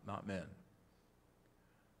God, not men.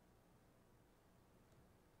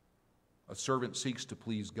 A servant seeks to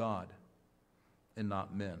please God and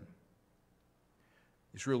not men.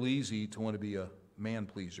 It's real easy to want to be a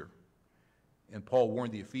man-pleaser. And Paul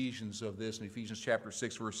warned the Ephesians of this in Ephesians chapter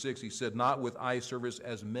 6, verse 6. He said, not with eye service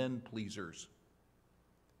as men-pleasers,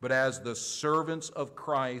 but as the servants of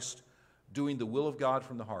Christ, doing the will of God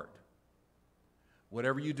from the heart.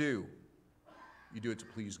 Whatever you do it to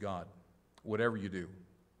please God. Whatever you do.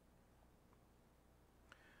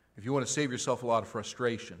 If you want to save yourself a lot of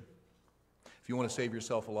frustration, if you want to save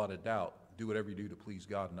yourself a lot of doubt, do whatever you do to please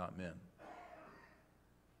God, not men.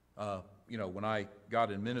 When I got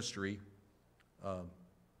in ministry, I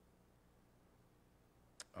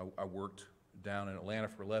worked down in Atlanta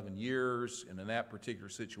for 11 years, and in that particular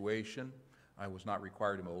situation, I was not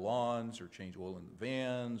required to mow lawns or change oil in the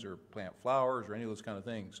vans or plant flowers or any of those kind of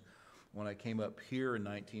things. When I came up here in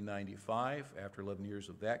 1995, after 11 years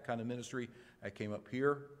of that kind of ministry, I came up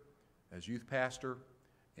here as youth pastor,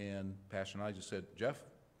 and Pastor and I just said, Jeff,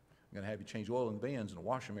 I'm going to have you change oil in the vans and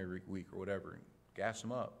wash them every week or whatever and gas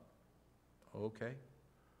them up. Okay.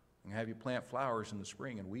 I'm going to have you plant flowers in the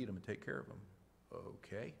spring and weed them and take care of them.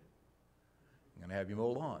 Okay. I'm going to have you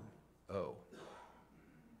mow lawn. Oh.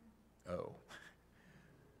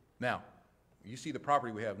 Now, you see the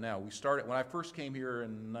property we have now. We started, when I first came here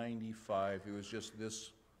in 95, it was just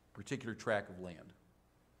this particular tract of land.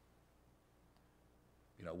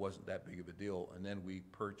 It wasn't that big of a deal. And then we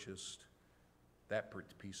purchased that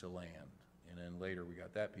piece of land. And then later we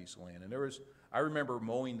got that piece of land. And I remember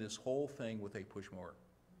mowing this whole thing with a push mower.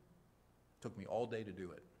 It took me all day to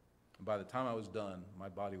do it. And by the time I was done, my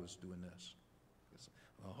body was doing this.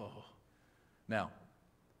 Oh. Now,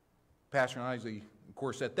 Pastor and Isley, of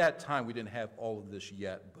course, at that time we didn't have all of this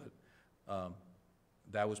yet, but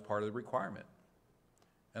that was part of the requirement.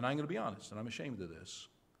 And I'm going to be honest, and I'm ashamed of this.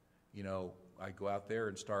 I go out there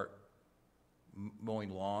and start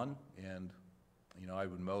mowing lawn, and, I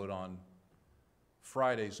would mow it on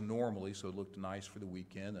Fridays normally, so it looked nice for the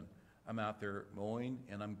weekend, and I'm out there mowing,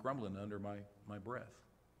 and I'm grumbling under my breath.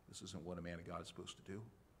 This isn't what a man of God is supposed to do.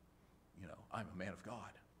 I'm a man of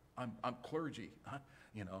God. I'm clergy.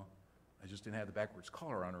 I just didn't have the backwards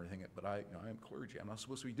collar on or anything, but I am clergy. I'm not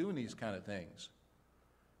supposed to be doing these kind of things.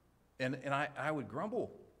 And I would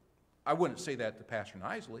grumble. I wouldn't say that to Pastor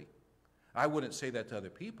Isley. I wouldn't say that to other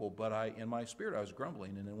people, but in my spirit, I was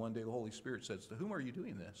grumbling. And then one day the Holy Spirit says, to whom are you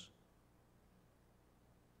doing this?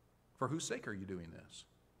 For whose sake are you doing this?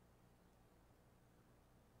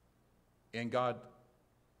 And God,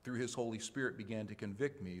 through his Holy Spirit, began to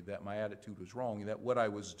convict me that my attitude was wrong and that what I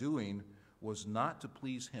was doing was not to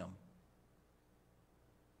please him.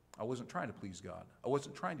 I wasn't trying to please God. I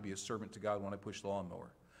wasn't trying to be a servant to God when I pushed the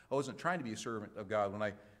lawnmower. I wasn't trying to be a servant of God when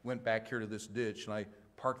I went back here to this ditch and I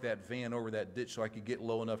parked that van over that ditch so I could get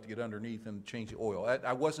low enough to get underneath and change the oil.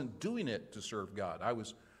 I wasn't doing it to serve God. I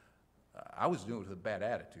was doing it with a bad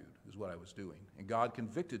attitude is what I was doing. And God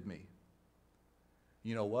convicted me.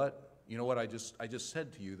 You know what? I just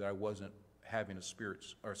said to you that I wasn't having a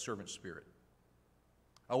servant spirit.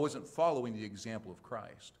 I wasn't following the example of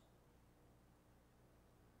Christ.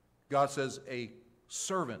 God says a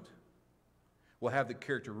servant will have the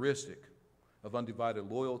characteristic of undivided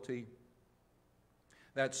loyalty.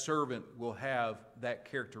 That servant will have that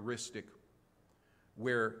characteristic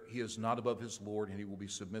where he is not above his Lord and he will be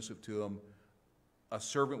submissive to him. A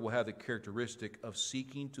servant will have the characteristic of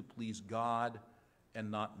seeking to please God and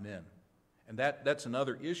not men. And that's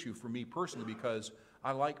another issue for me personally, because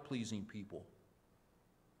I like pleasing people.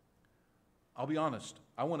 I'll be honest,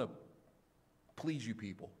 I want to please you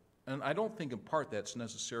people. And I don't think in part that's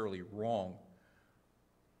necessarily wrong.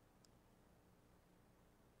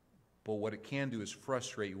 But what it can do is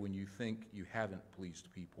frustrate you when you think you haven't pleased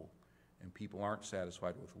people and people aren't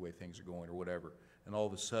satisfied with the way things are going or whatever. And all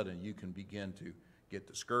of a sudden you can begin to get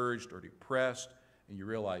discouraged or depressed, and you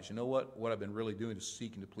realize, you know what I've been really doing is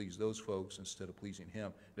seeking to please those folks instead of pleasing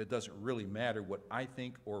him. And it doesn't really matter what I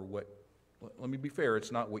think or what, let me be fair,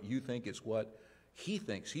 it's not what you think, it's what he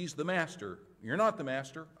thinks. He's the master. You're not the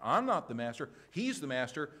master. I'm not the master. He's the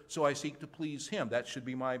master, so I seek to please him. That should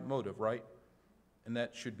be my motive, right? And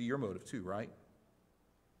that should be your motive too, right?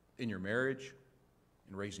 In your marriage,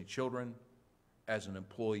 in raising children, as an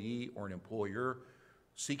employee or an employer,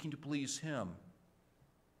 seeking to please him.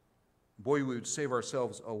 Boy, we would save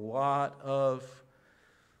ourselves a lot of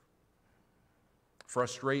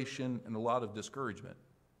frustration and a lot of discouragement.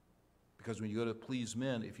 Because when you go to please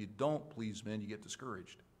men, if you don't please men, you get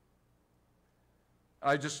discouraged.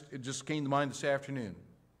 It just came to mind this afternoon.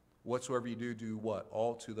 Whatsoever you do, do what?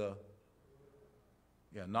 All to the,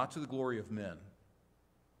 not to the glory of men.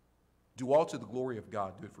 Do all to the glory of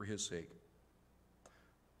God. Do it for his sake.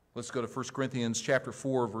 Let's go to 1 Corinthians chapter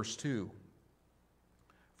 4, verse 2.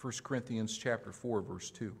 1 Corinthians chapter 4, verse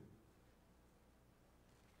 2.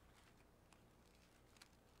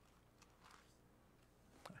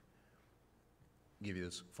 I'll give you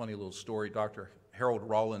this funny little story. Dr. Harold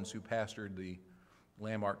Rollins, who pastored the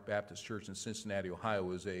Landmark Baptist Church in Cincinnati, Ohio,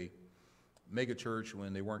 was a megachurch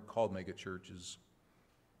when they weren't called megachurches.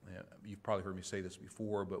 You've probably heard me say this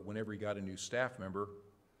before, but whenever he got a new staff member,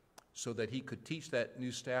 so that he could teach that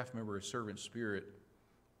new staff member a servant spirit,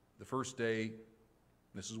 the first day,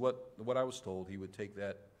 this is what I was told, he would take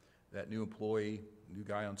that new employee, new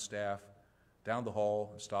guy on staff, down the hall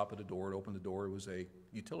and stop at a door and open the door. It was a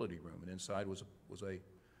utility room, and inside was a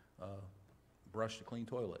brush to clean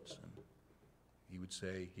toilets. And he would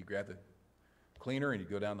say, he'd grab the cleaner and he'd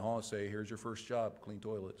go down the hall and say, here's your first job, clean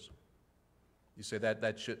toilets. You say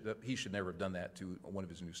that he should never have done that to one of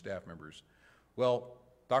his new staff members. Well,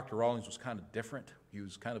 Dr. Rawlings was kind of different. He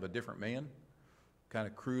was kind of a different man, kind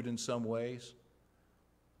of crude in some ways,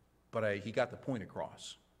 but he got the point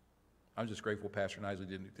across. I'm just grateful Pastor Nisley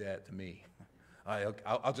didn't do that to me.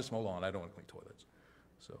 I'll just mow lawn. I don't want to clean toilets.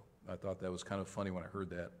 So I thought that was kind of funny when I heard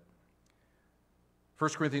that. 1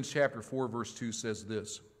 Corinthians chapter 4, verse 2 says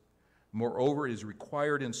this, moreover, it is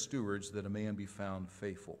required in stewards that a man be found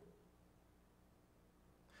faithful.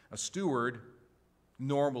 A steward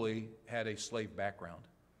normally had a slave background.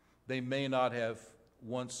 They may not have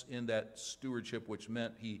once in that stewardship, which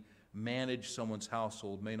meant he managed someone's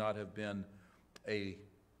household, may not have been a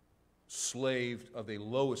slave of the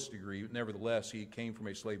lowest degree. Nevertheless, he came from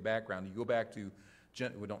a slave background. You go back to,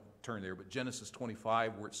 we don't turn there, but Genesis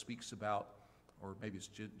 25, where it speaks about, or maybe it's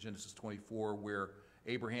Genesis 24, where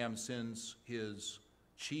Abraham sends his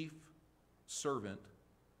chief servant,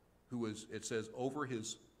 who was, it says, over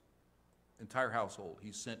his entire household.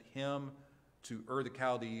 He sent him to Ur the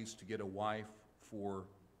Chaldees to get a wife for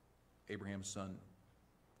Abraham's son.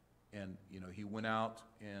 And, he went out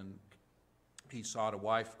and he sought a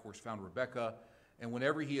wife, of course, found Rebekah. And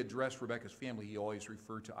whenever he addressed Rebekah's family, he always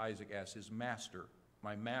referred to Isaac as his master,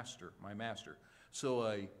 my master, my master.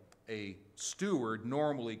 So a steward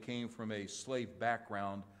normally came from a slave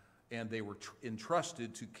background, and they were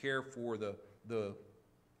entrusted to care for the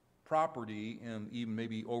property and even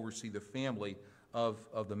maybe oversee the family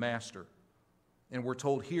of the master. And we're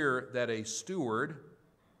told here that a steward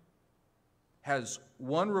has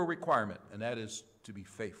one real requirement, and that is to be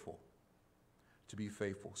faithful. To be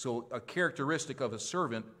faithful. So a characteristic of a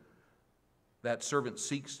servant, that servant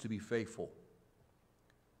seeks to be faithful.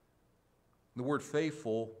 The word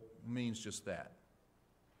faithful means just that.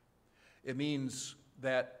 It means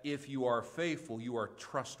that if you are faithful, you are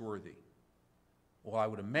trustworthy. Well, I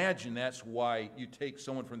would imagine that's why you take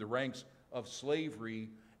someone from the ranks of slavery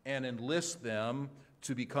and enlist them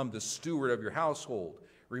to become the steward of your household.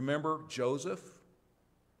 Remember Joseph?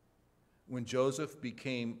 When Joseph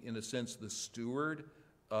became, in a sense, the steward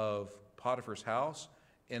of Potiphar's house,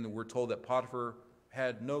 and we're told that Potiphar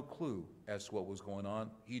had no clue as to what was going on.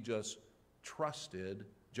 He just trusted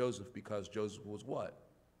Joseph because Joseph was what?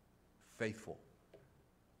 Faithful.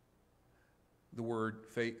 the word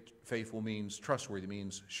faithful means trustworthy,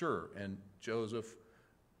 means sure. And Joseph,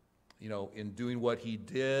 in doing what he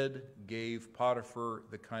did, gave Potiphar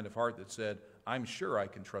the kind of heart that said, I'm sure I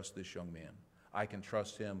can trust this young man. I can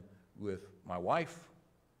trust him with my wife,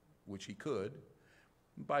 which he could.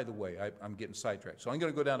 And by the way, I'm getting sidetracked. So I'm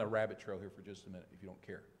going to go down a rabbit trail here for just a minute, if you don't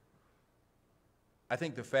care. I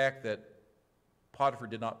think the fact that Potiphar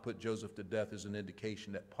did not put Joseph to death is an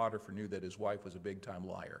indication that Potiphar knew that his wife was a big-time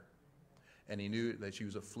liar. And he knew that she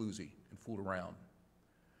was a floozy and fooled around.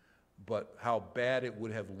 But how bad it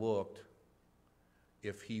would have looked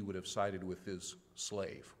if he would have sided with his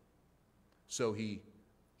slave. So he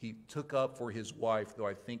took up for his wife, though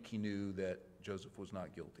I think he knew that Joseph was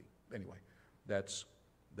not guilty. Anyway, that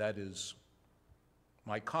is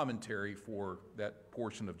my commentary for that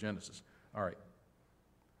portion of Genesis. All right.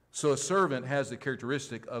 So a servant has the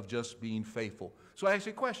characteristic of just being faithful. So I ask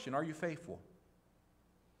you a question, are you faithful?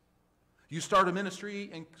 You start a ministry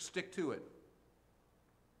and stick to it.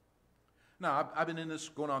 Now, I've been in this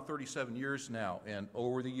going on 37 years now, and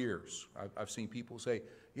over the years, I've seen people say,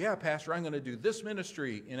 yeah, Pastor, I'm going to do this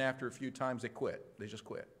ministry, and after a few times they quit. They just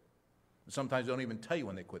quit. And sometimes they don't even tell you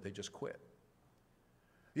when they quit. They just quit.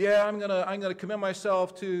 Yeah, I'm gonna commit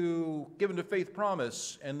myself to giving to Faith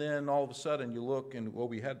Promise, and then all of a sudden you look and, well,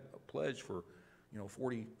 we had a pledge for,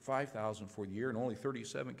 $45,000 for the year, and only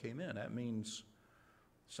 37 came in. That means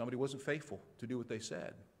somebody wasn't faithful to do what they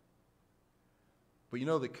said. But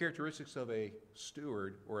the characteristics of a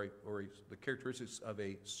steward or the characteristics of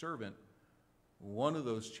a servant, one of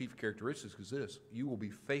those chief characteristics is this: you will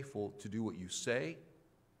be faithful to do what you say,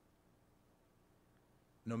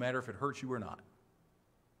 no matter if it hurts you or not.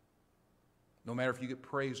 No matter if you get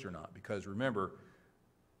praised or not, because remember,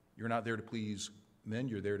 you're not there to please men,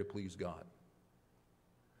 you're there to please God.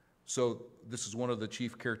 So this is one of the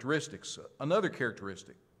chief characteristics. Another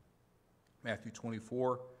characteristic, Matthew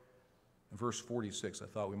 24 and verse 46. I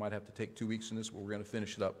thought we might have to take 2 weeks in this, but we're going to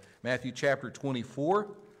finish it up. Matthew chapter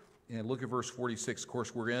 24, and look at verse 46. Of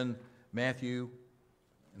course, we're in Matthew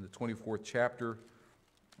in the 24th chapter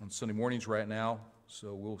on Sunday mornings right now,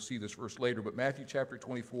 so we'll see this verse later. But Matthew chapter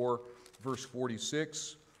 24, verse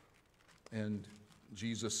 46, and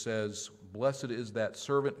Jesus says, blessed is that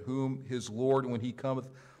servant whom his Lord, when he cometh,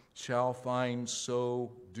 shall find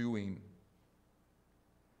so doing.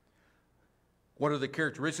 One of the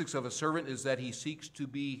characteristics of a servant is that he seeks to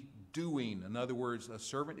be doing. In other words, a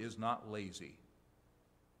servant is not lazy.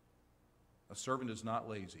 A servant is not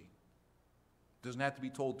lazy. Doesn't have to be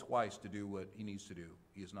told twice to do what he needs to do.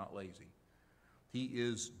 He is not lazy. He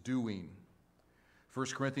is doing. 1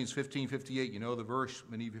 Corinthians 15:58, you know the verse,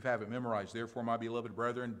 many of you have it memorized. Therefore, my beloved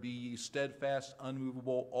brethren, be ye steadfast,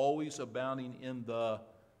 unmovable, always abounding in the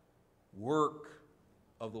work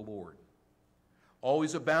of the Lord.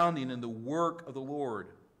 Always abounding in the work of the Lord.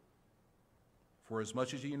 For as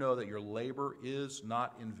much as you know that your labor is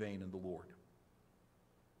not in vain in the Lord.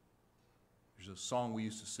 There's a song we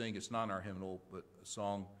used to sing, it's not in our hymnal, but a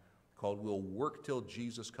song called We'll Work Till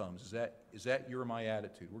Jesus Comes. Is that your and my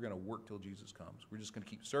attitude? We're going to work till Jesus comes. We're just going to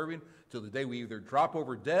keep serving till the day we either drop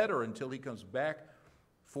over dead or until he comes back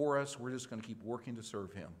for us. We're just going to keep working to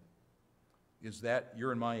serve him. Is that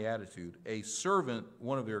your and my attitude? A servant,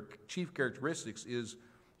 one of their chief characteristics is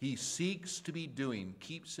he seeks to be doing,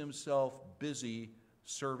 keeps himself busy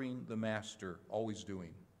serving the master, always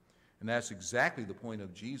doing. And that's exactly the point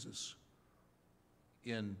of Jesus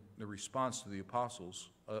in the response to the apostles.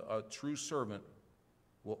 A true servant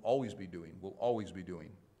will always be doing, will always be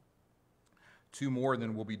doing. Two more,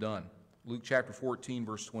 then we'll be done. Luke chapter 14,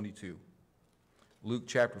 verse 22. Luke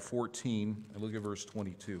chapter 14, and look at verse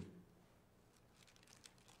 22.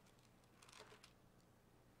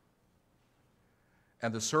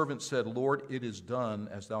 And the servant said, Lord, it is done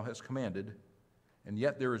as thou hast commanded, and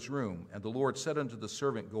yet there is room. And the Lord said unto the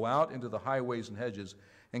servant, go out into the highways and hedges,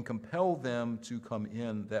 and compel them to come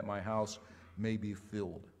in, that my house may be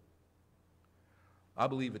filled. I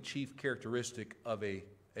believe a chief characteristic of a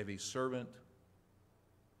servant,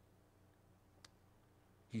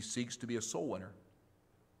 he seeks to be a soul winner.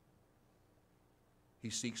 He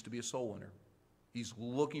seeks to be a soul winner. He's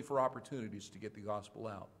looking for opportunities to get the gospel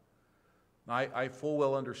out. I full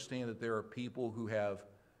well understand that there are people who have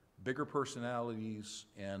bigger personalities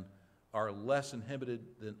and are less inhibited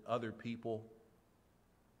than other people.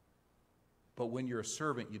 But when you're a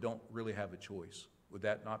servant, you don't really have a choice. Would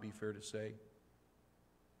that not be fair to say?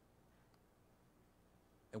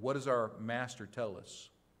 And what does our master tell us?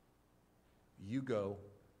 You go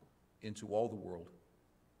into all the world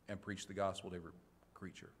and preach the gospel to every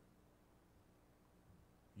creature.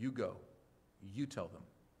 You go. You tell them.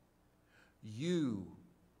 You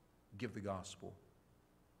give the gospel.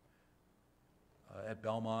 At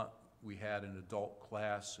Belmont, we had an adult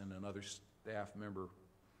class, and another staff member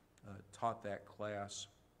taught that class.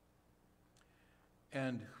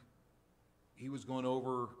 And he was going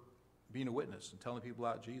over being a witness and telling people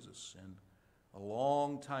about Jesus. And a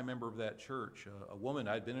long-time member of that church, a woman,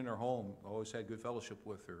 I'd been in her home, always had good fellowship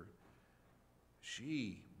with her.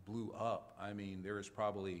 She blew up. I mean, there was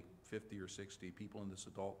probably 50 or 60 people in this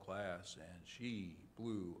adult class, and she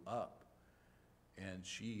blew up. And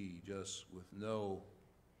she just, with no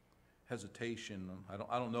hesitation,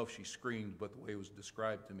 I don't know if she screamed, but the way it was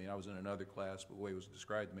described to me, I was in another class, but the way it was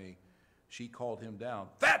described to me, she called him down.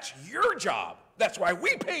 That's your job. That's why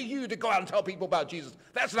we pay you to go out and tell people about Jesus.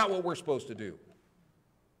 That's not what we're supposed to do.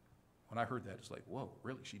 When I heard that, it's like, whoa,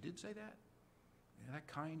 really? She did say that? Yeah, that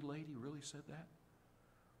kind lady really said that?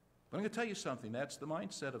 But I'm going to tell you something. That's the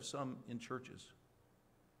mindset of some in churches.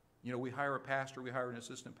 You know, we hire a pastor, we hire an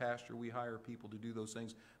assistant pastor, we hire people to do those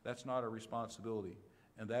things. That's not our responsibility.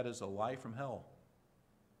 And that is a lie from hell.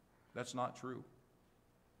 That's not true.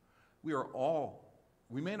 We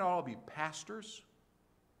may not all be pastors,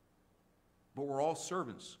 but we're all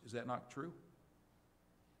servants. Is that not true?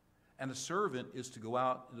 And a servant is to go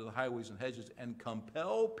out into the highways and hedges and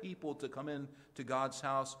compel people to come in to God's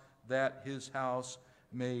house that his house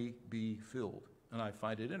may be filled. And I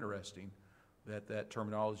find it interesting that that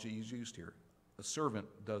terminology is used here. A servant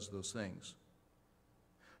does those things.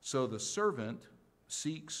 So the servant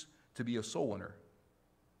seeks to be a soul winner.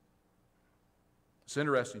 It's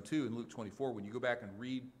interesting, too, in Luke 24, when you go back and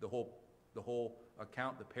read the whole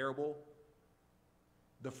account, the parable,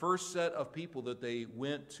 the first set of people that they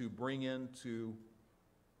went to bring into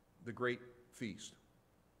the great feast.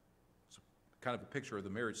 It's kind of a picture of the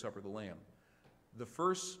marriage supper of the Lamb. The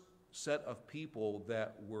first set of people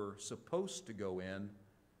that were supposed to go in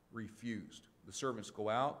refused. The servants go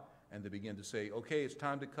out and they begin to say, okay, it's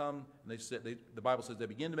time to come. And the Bible says they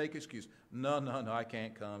begin to make excuse. No, I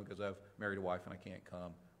can't come because I've married a wife and I can't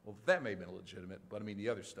come. Well, that may have been legitimate, but I mean the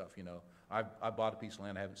other stuff, you know. I bought a piece of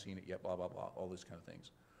land, I haven't seen it yet, blah, blah, blah, all these kind of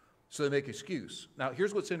things. So they make excuse. Now,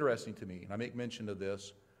 here's what's interesting to me, and I make mention of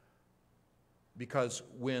this, because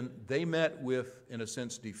when they met with, in a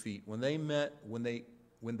sense, defeat, when they met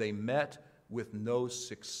with no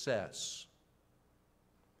success,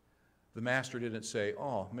 the master didn't say,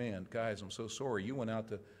 oh, man, guys, I'm so sorry. You went out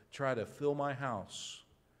to try to fill my house,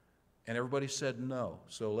 and everybody said no,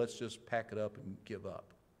 so let's just pack it up and give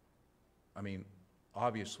up. I mean,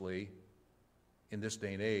 obviously, in this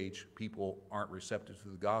day and age, people aren't receptive to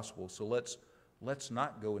the gospel, so let's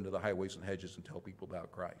not go into the highways and hedges and tell people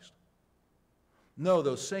about Christ. No,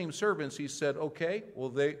 those same servants, he said, okay, well,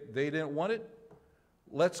 they didn't want it.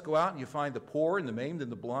 Let's go out and you find the poor and the maimed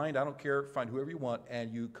and the blind, I don't care, find whoever you want,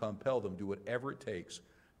 and you compel them, do whatever it takes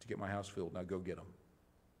to get my house filled. Now go get them.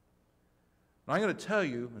 Now I'm going to tell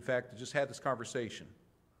you, in fact, I just had this conversation.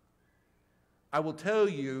 I will tell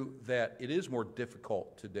you that it is more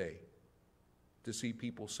difficult today to see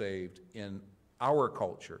people saved in our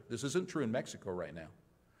culture. This isn't true in Mexico right now,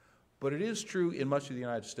 but it is true in much of the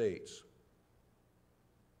United States.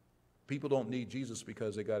 People don't need Jesus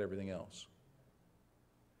because they got everything else.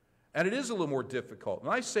 And it is a little more difficult. And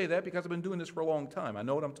I say that because I've been doing this for a long time. I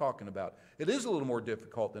know what I'm talking about. It is a little more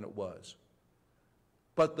difficult than it was.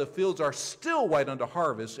 But the fields are still white unto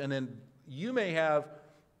harvest, and then you may have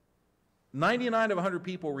 99 of 100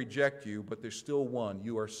 people reject you, but there's still one.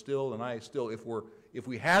 You are still, and I still, if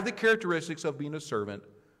we have the characteristics of being a servant,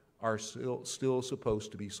 are still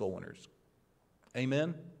supposed to be soul winners.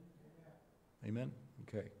 Amen? Amen?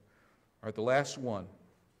 Okay. All right, the last one.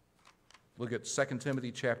 Look at 2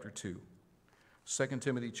 Timothy chapter 2. 2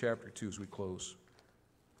 Timothy chapter 2 as we close.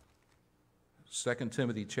 2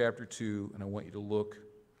 Timothy chapter 2, and I want you to look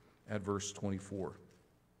at verse 24.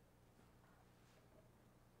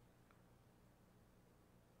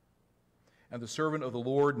 And the servant of the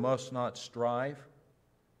Lord must not strive,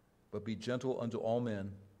 but be gentle unto all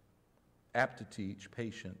men, apt to teach,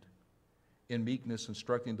 patient, in meekness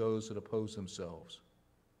instructing those that oppose themselves.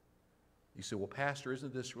 You say, well, Pastor,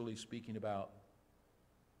 isn't this really speaking about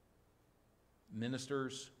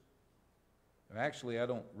ministers? And actually, I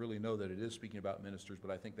don't really know that it is speaking about ministers, but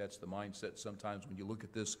I think that's the mindset sometimes when you look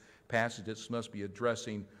at this passage. It must be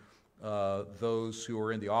addressing those who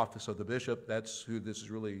are in the office of the bishop. That's who this is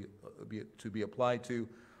really to be applied to.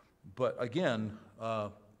 But again,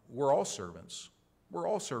 we're all servants. We're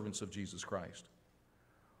all servants of Jesus Christ.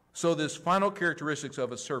 So this final characteristics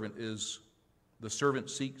of a servant is the servant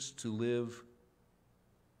seeks to live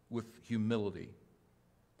with humility.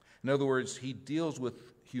 In other words, he deals with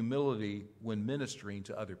humility when ministering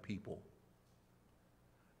to other people.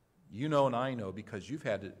 You know and I know because you've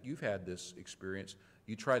had this experience.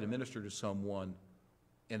 You try to minister to someone,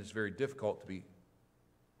 and it's very difficult to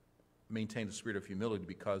maintain the spirit of humility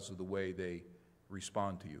because of the way they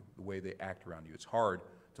respond to you, the way they act around you. It's hard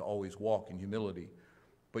to always walk in humility.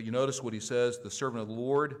 But you notice what he says, the servant of the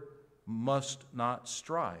Lord must not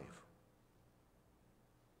strive.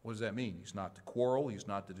 What does that mean? He's not to quarrel. He's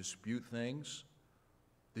not to dispute things.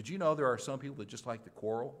 Did you know there are some people that just like to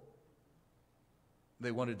quarrel?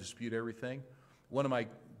 They want to dispute everything. One of my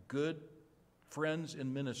good friends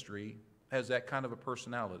in ministry has that kind of a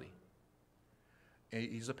personality.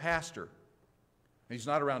 He's a pastor. He's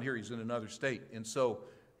not around here. He's in another state. And so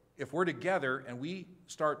if we're together and we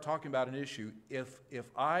start talking about an issue, if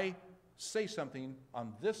I say something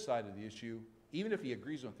on this side of the issue, even if he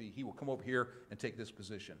agrees with me, he will come over here and take this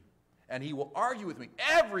position. And he will argue with me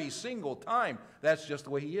every single time. That's just the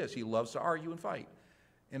way he is. He loves to argue and fight.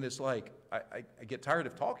 And it's like, I get tired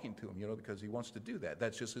of talking to him, because he wants to do that.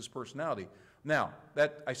 That's just his personality. Now,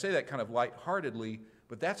 I say that kind of lightheartedly,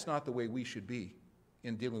 but that's not the way we should be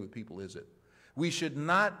in dealing with people, is it? We should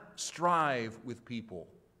not strive with people,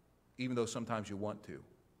 even though sometimes you want to.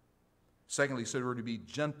 Secondly, he said we're to be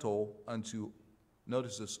gentle unto,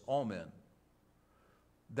 notice this, all men.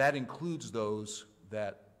 That includes those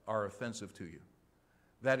that are offensive to you.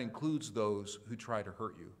 That includes those who try to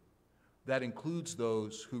hurt you. That includes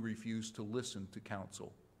those who refuse to listen to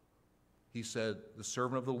counsel. He said, the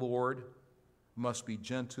servant of the Lord must be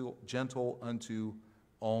gentle unto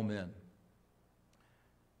all men.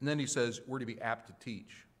 And then he says, we're to be apt to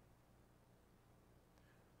teach.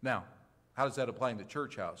 Now, how does that apply in the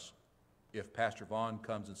church house? If Pastor Vaughan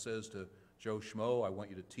comes and says to Joe Schmo, I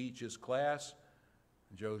want you to teach his class,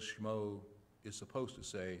 Joe Schmo is supposed to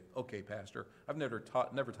say, okay, Pastor, I've never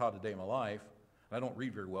taught a day in my life. I don't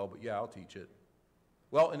read very well, but yeah, I'll teach it.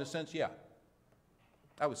 Well, in a sense, yeah.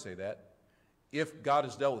 I would say that. If God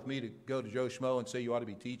has dealt with me to go to Joe Schmo and say you ought to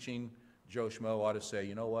be teaching, Joe Schmo ought to say,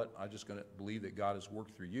 you know what, I'm just going to believe that God has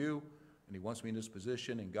worked through you, and he wants me in this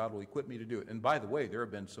position, and God will equip me to do it. And by the way, there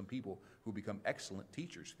have been some people who become excellent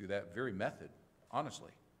teachers through that very method,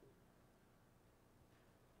 honestly.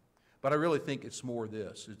 But I really think it's more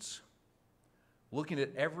this. It's looking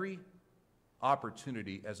at every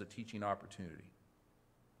opportunity as a teaching opportunity.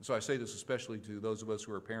 And so I say this especially to those of us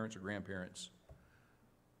who are parents or grandparents.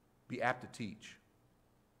 Be apt to teach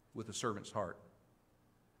with a servant's heart.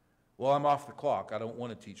 Well, I'm off the clock. I don't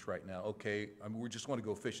want to teach right now. Okay, we just want to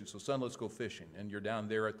go fishing. So, son, let's go fishing. And you're down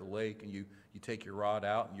there at the lake, and you take your rod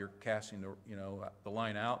out, and you're casting the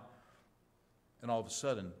line out. And all of a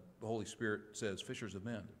sudden, the Holy Spirit says, fishers of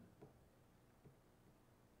men.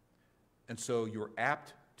 And so you're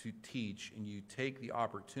apt to teach, and you take the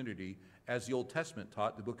opportunity, as the Old Testament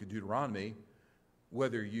taught, the book of Deuteronomy,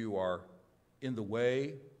 whether you are in the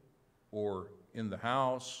way or in the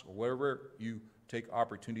house or whatever, you take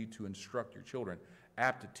opportunity to instruct your children.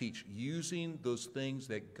 Apt to teach, using those things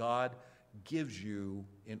that God gives you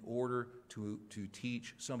in order to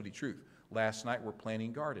teach somebody truth. Last night we're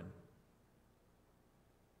planting garden.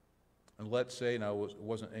 And let's say, now it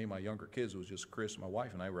wasn't any of my younger kids, it was just Chris, my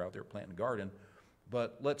wife, and I were out there planting garden.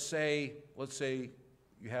 But let's say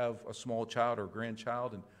you have a small child or a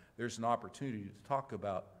grandchild, and there's an opportunity to talk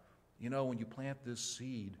about, when you plant this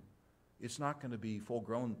seed, it's not going to be full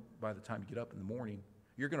grown by the time you get up in the morning.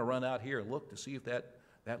 You're going to run out here and look to see if that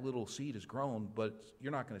little seed has grown, but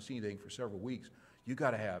you're not going to see anything for several weeks. You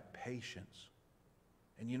got to have patience.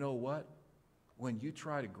 And you know what? When you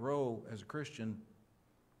try to grow as a Christian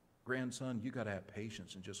grandson, you got to have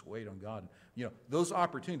patience and just wait on God. Those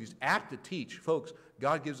opportunities, apt to teach. Folks,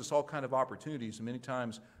 God gives us all kind of opportunities, and many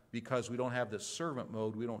times because we don't have the servant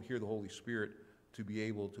mode, we don't hear the Holy Spirit to be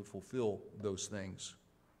able to fulfill those things.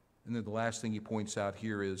 And then the last thing he points out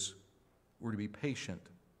here is we're to be patient.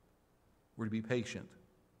 We're to be patient.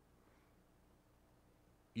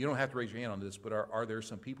 You don't have to raise your hand on this, but are there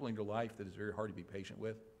some people in your life that is very hard to be patient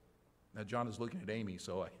with? Now, John is looking at Amy,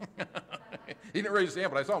 so he didn't raise his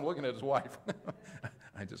hand, but I saw him looking at his wife.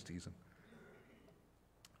 I just tease him.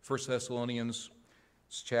 1 Thessalonians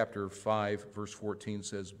chapter 5, verse 14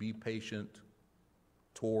 says, be patient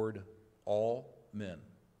toward all men.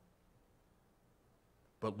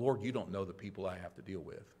 But Lord, you don't know the people I have to deal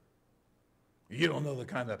with. You don't know the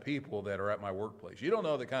kind of people that are at my workplace. You don't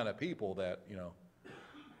know the kind of people that,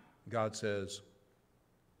 God says,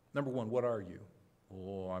 number one, what are you?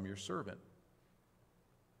 Oh, I'm your servant.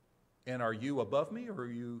 And are you above me or are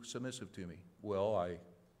you submissive to me? Well, I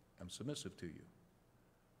am submissive to you.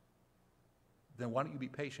 Then why don't you be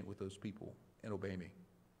patient with those people and obey me?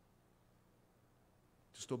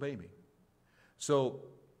 Just obey me. So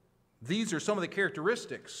these are some of the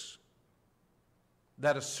characteristics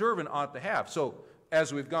that a servant ought to have. So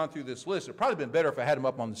as we've gone through this list, it'd probably been better if I had them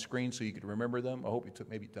up on the screen so you could remember them. I hope you took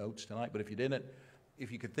maybe notes tonight, but if you didn't,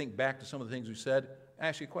 if you could think back to some of the things we said,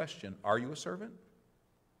 ask you a question. Are you a servant?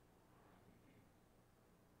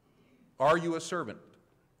 Are you a servant?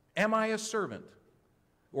 Am I a servant?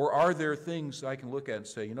 Or are there things I can look at and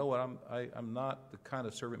say, you know what, I'm not the kind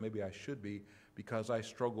of servant maybe I should be because I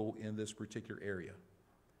struggle in this particular area?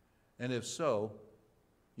 And if so,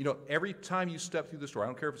 you know, every time you step through this door, I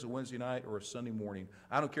don't care if it's a Wednesday night or a Sunday morning,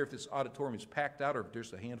 I don't care if this auditorium is packed out or if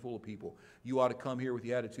there's a handful of people, you ought to come here with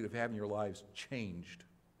the attitude of having your lives changed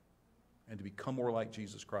and to become more like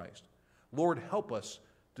Jesus Christ. Lord, help us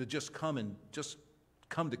to just come,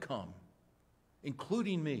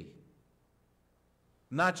 including me.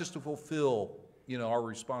 Not just to fulfill, you know, our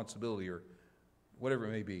responsibility or whatever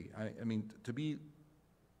it may be. I mean, to be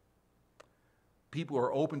people who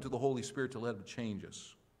are open to the Holy Spirit to let Him change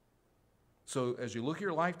us. So as you look at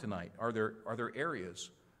your life tonight, are there areas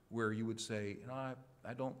where you would say, you know,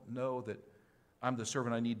 I don't know that I'm the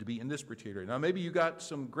servant I need to be in this particular area. Now, maybe you got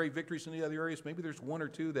some great victories in the other areas. Maybe there's one or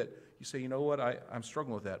two that you say, you know what, I'm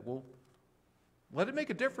struggling with that. Well, let it make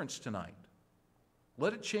a difference tonight.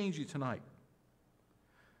 Let it change you tonight.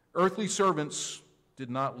 Earthly servants did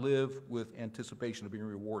not live with anticipation of being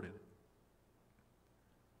rewarded.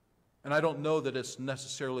 And I don't know that it's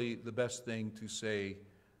necessarily the best thing to say,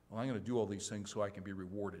 well, I'm going to do all these things so I can be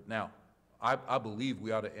rewarded. Now, I believe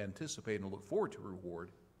we ought to anticipate and look forward to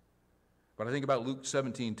reward. But I think about Luke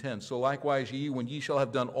 17:10. So likewise ye, when ye shall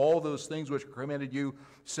have done all those things which are commanded you,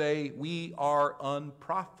 say, we are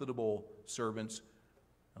unprofitable servants.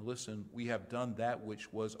 Now listen, we have done that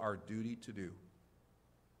which was our duty to do.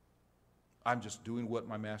 I'm just doing what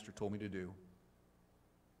my master told me to do.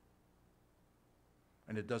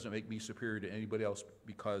 And it doesn't make me superior to anybody else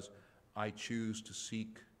because I choose to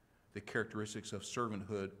seek the characteristics of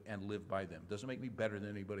servanthood and live by them. It doesn't make me better than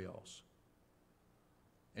anybody else.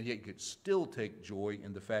 And yet you could still take joy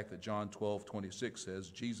in the fact that John 12:26 says,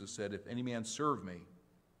 Jesus said, if any man serve me,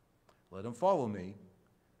 let him follow me.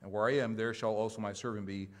 And where I am, there shall also my servant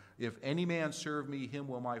be. If any man serve me, him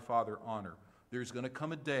will my Father honor. There's going to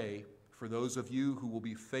come a day for those of you who will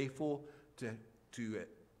be faithful to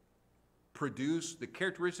produce the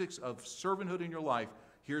characteristics of servanthood in your life.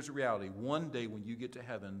 Here's the reality. One day when you get to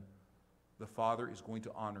heaven, the Father is going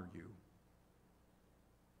to honor you.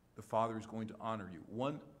 The Father is going to honor you.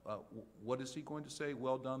 What is He going to say?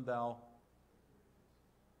 Well done, thou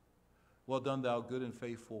good and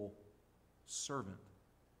faithful servant.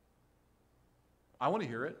 I want to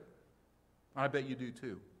hear it. I bet you do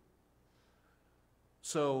too.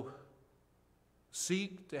 So,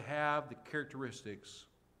 seek to have the characteristics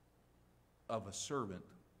of a servant,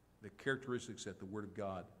 the characteristics that the Word of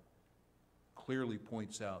God clearly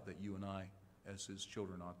points out that you and I, as His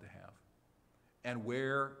children, ought to have. And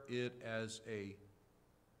wear it as a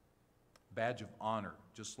badge of honor,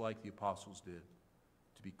 just like the apostles did,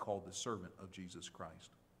 to be called the servant of Jesus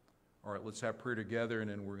Christ. All right, let's have prayer together, and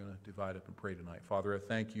then we're going to divide up and pray tonight. Father, I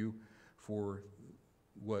thank you for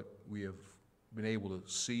what we have been able to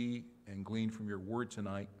see and glean from your word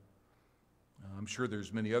tonight. I'm sure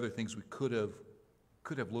there's many other things we could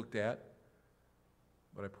have looked at,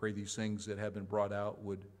 but I pray these things that have been brought out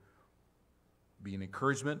would be an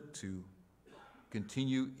encouragement to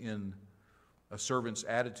continue in a servant's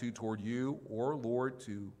attitude toward you, or, Lord,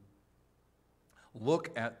 to look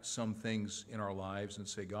at some things in our lives and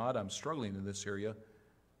say, God, I'm struggling in this area,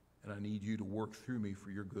 and I need you to work through me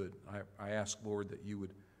for your good. I ask, Lord, that you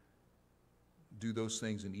would do those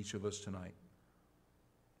things in each of us tonight.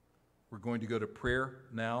 We're going to go to prayer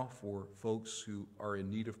now for folks who are in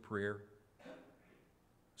need of prayer,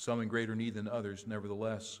 some in greater need than others.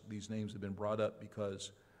 Nevertheless, these names have been brought up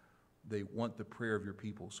because they want the prayer of your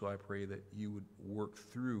people. So I pray that you would work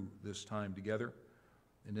through this time together.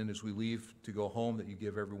 And then as we leave to go home, that you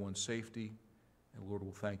give everyone safety. And Lord,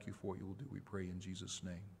 we'll thank you for what you will do. We pray in Jesus'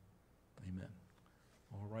 name. Amen.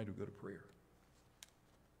 All right, we'll go to prayer.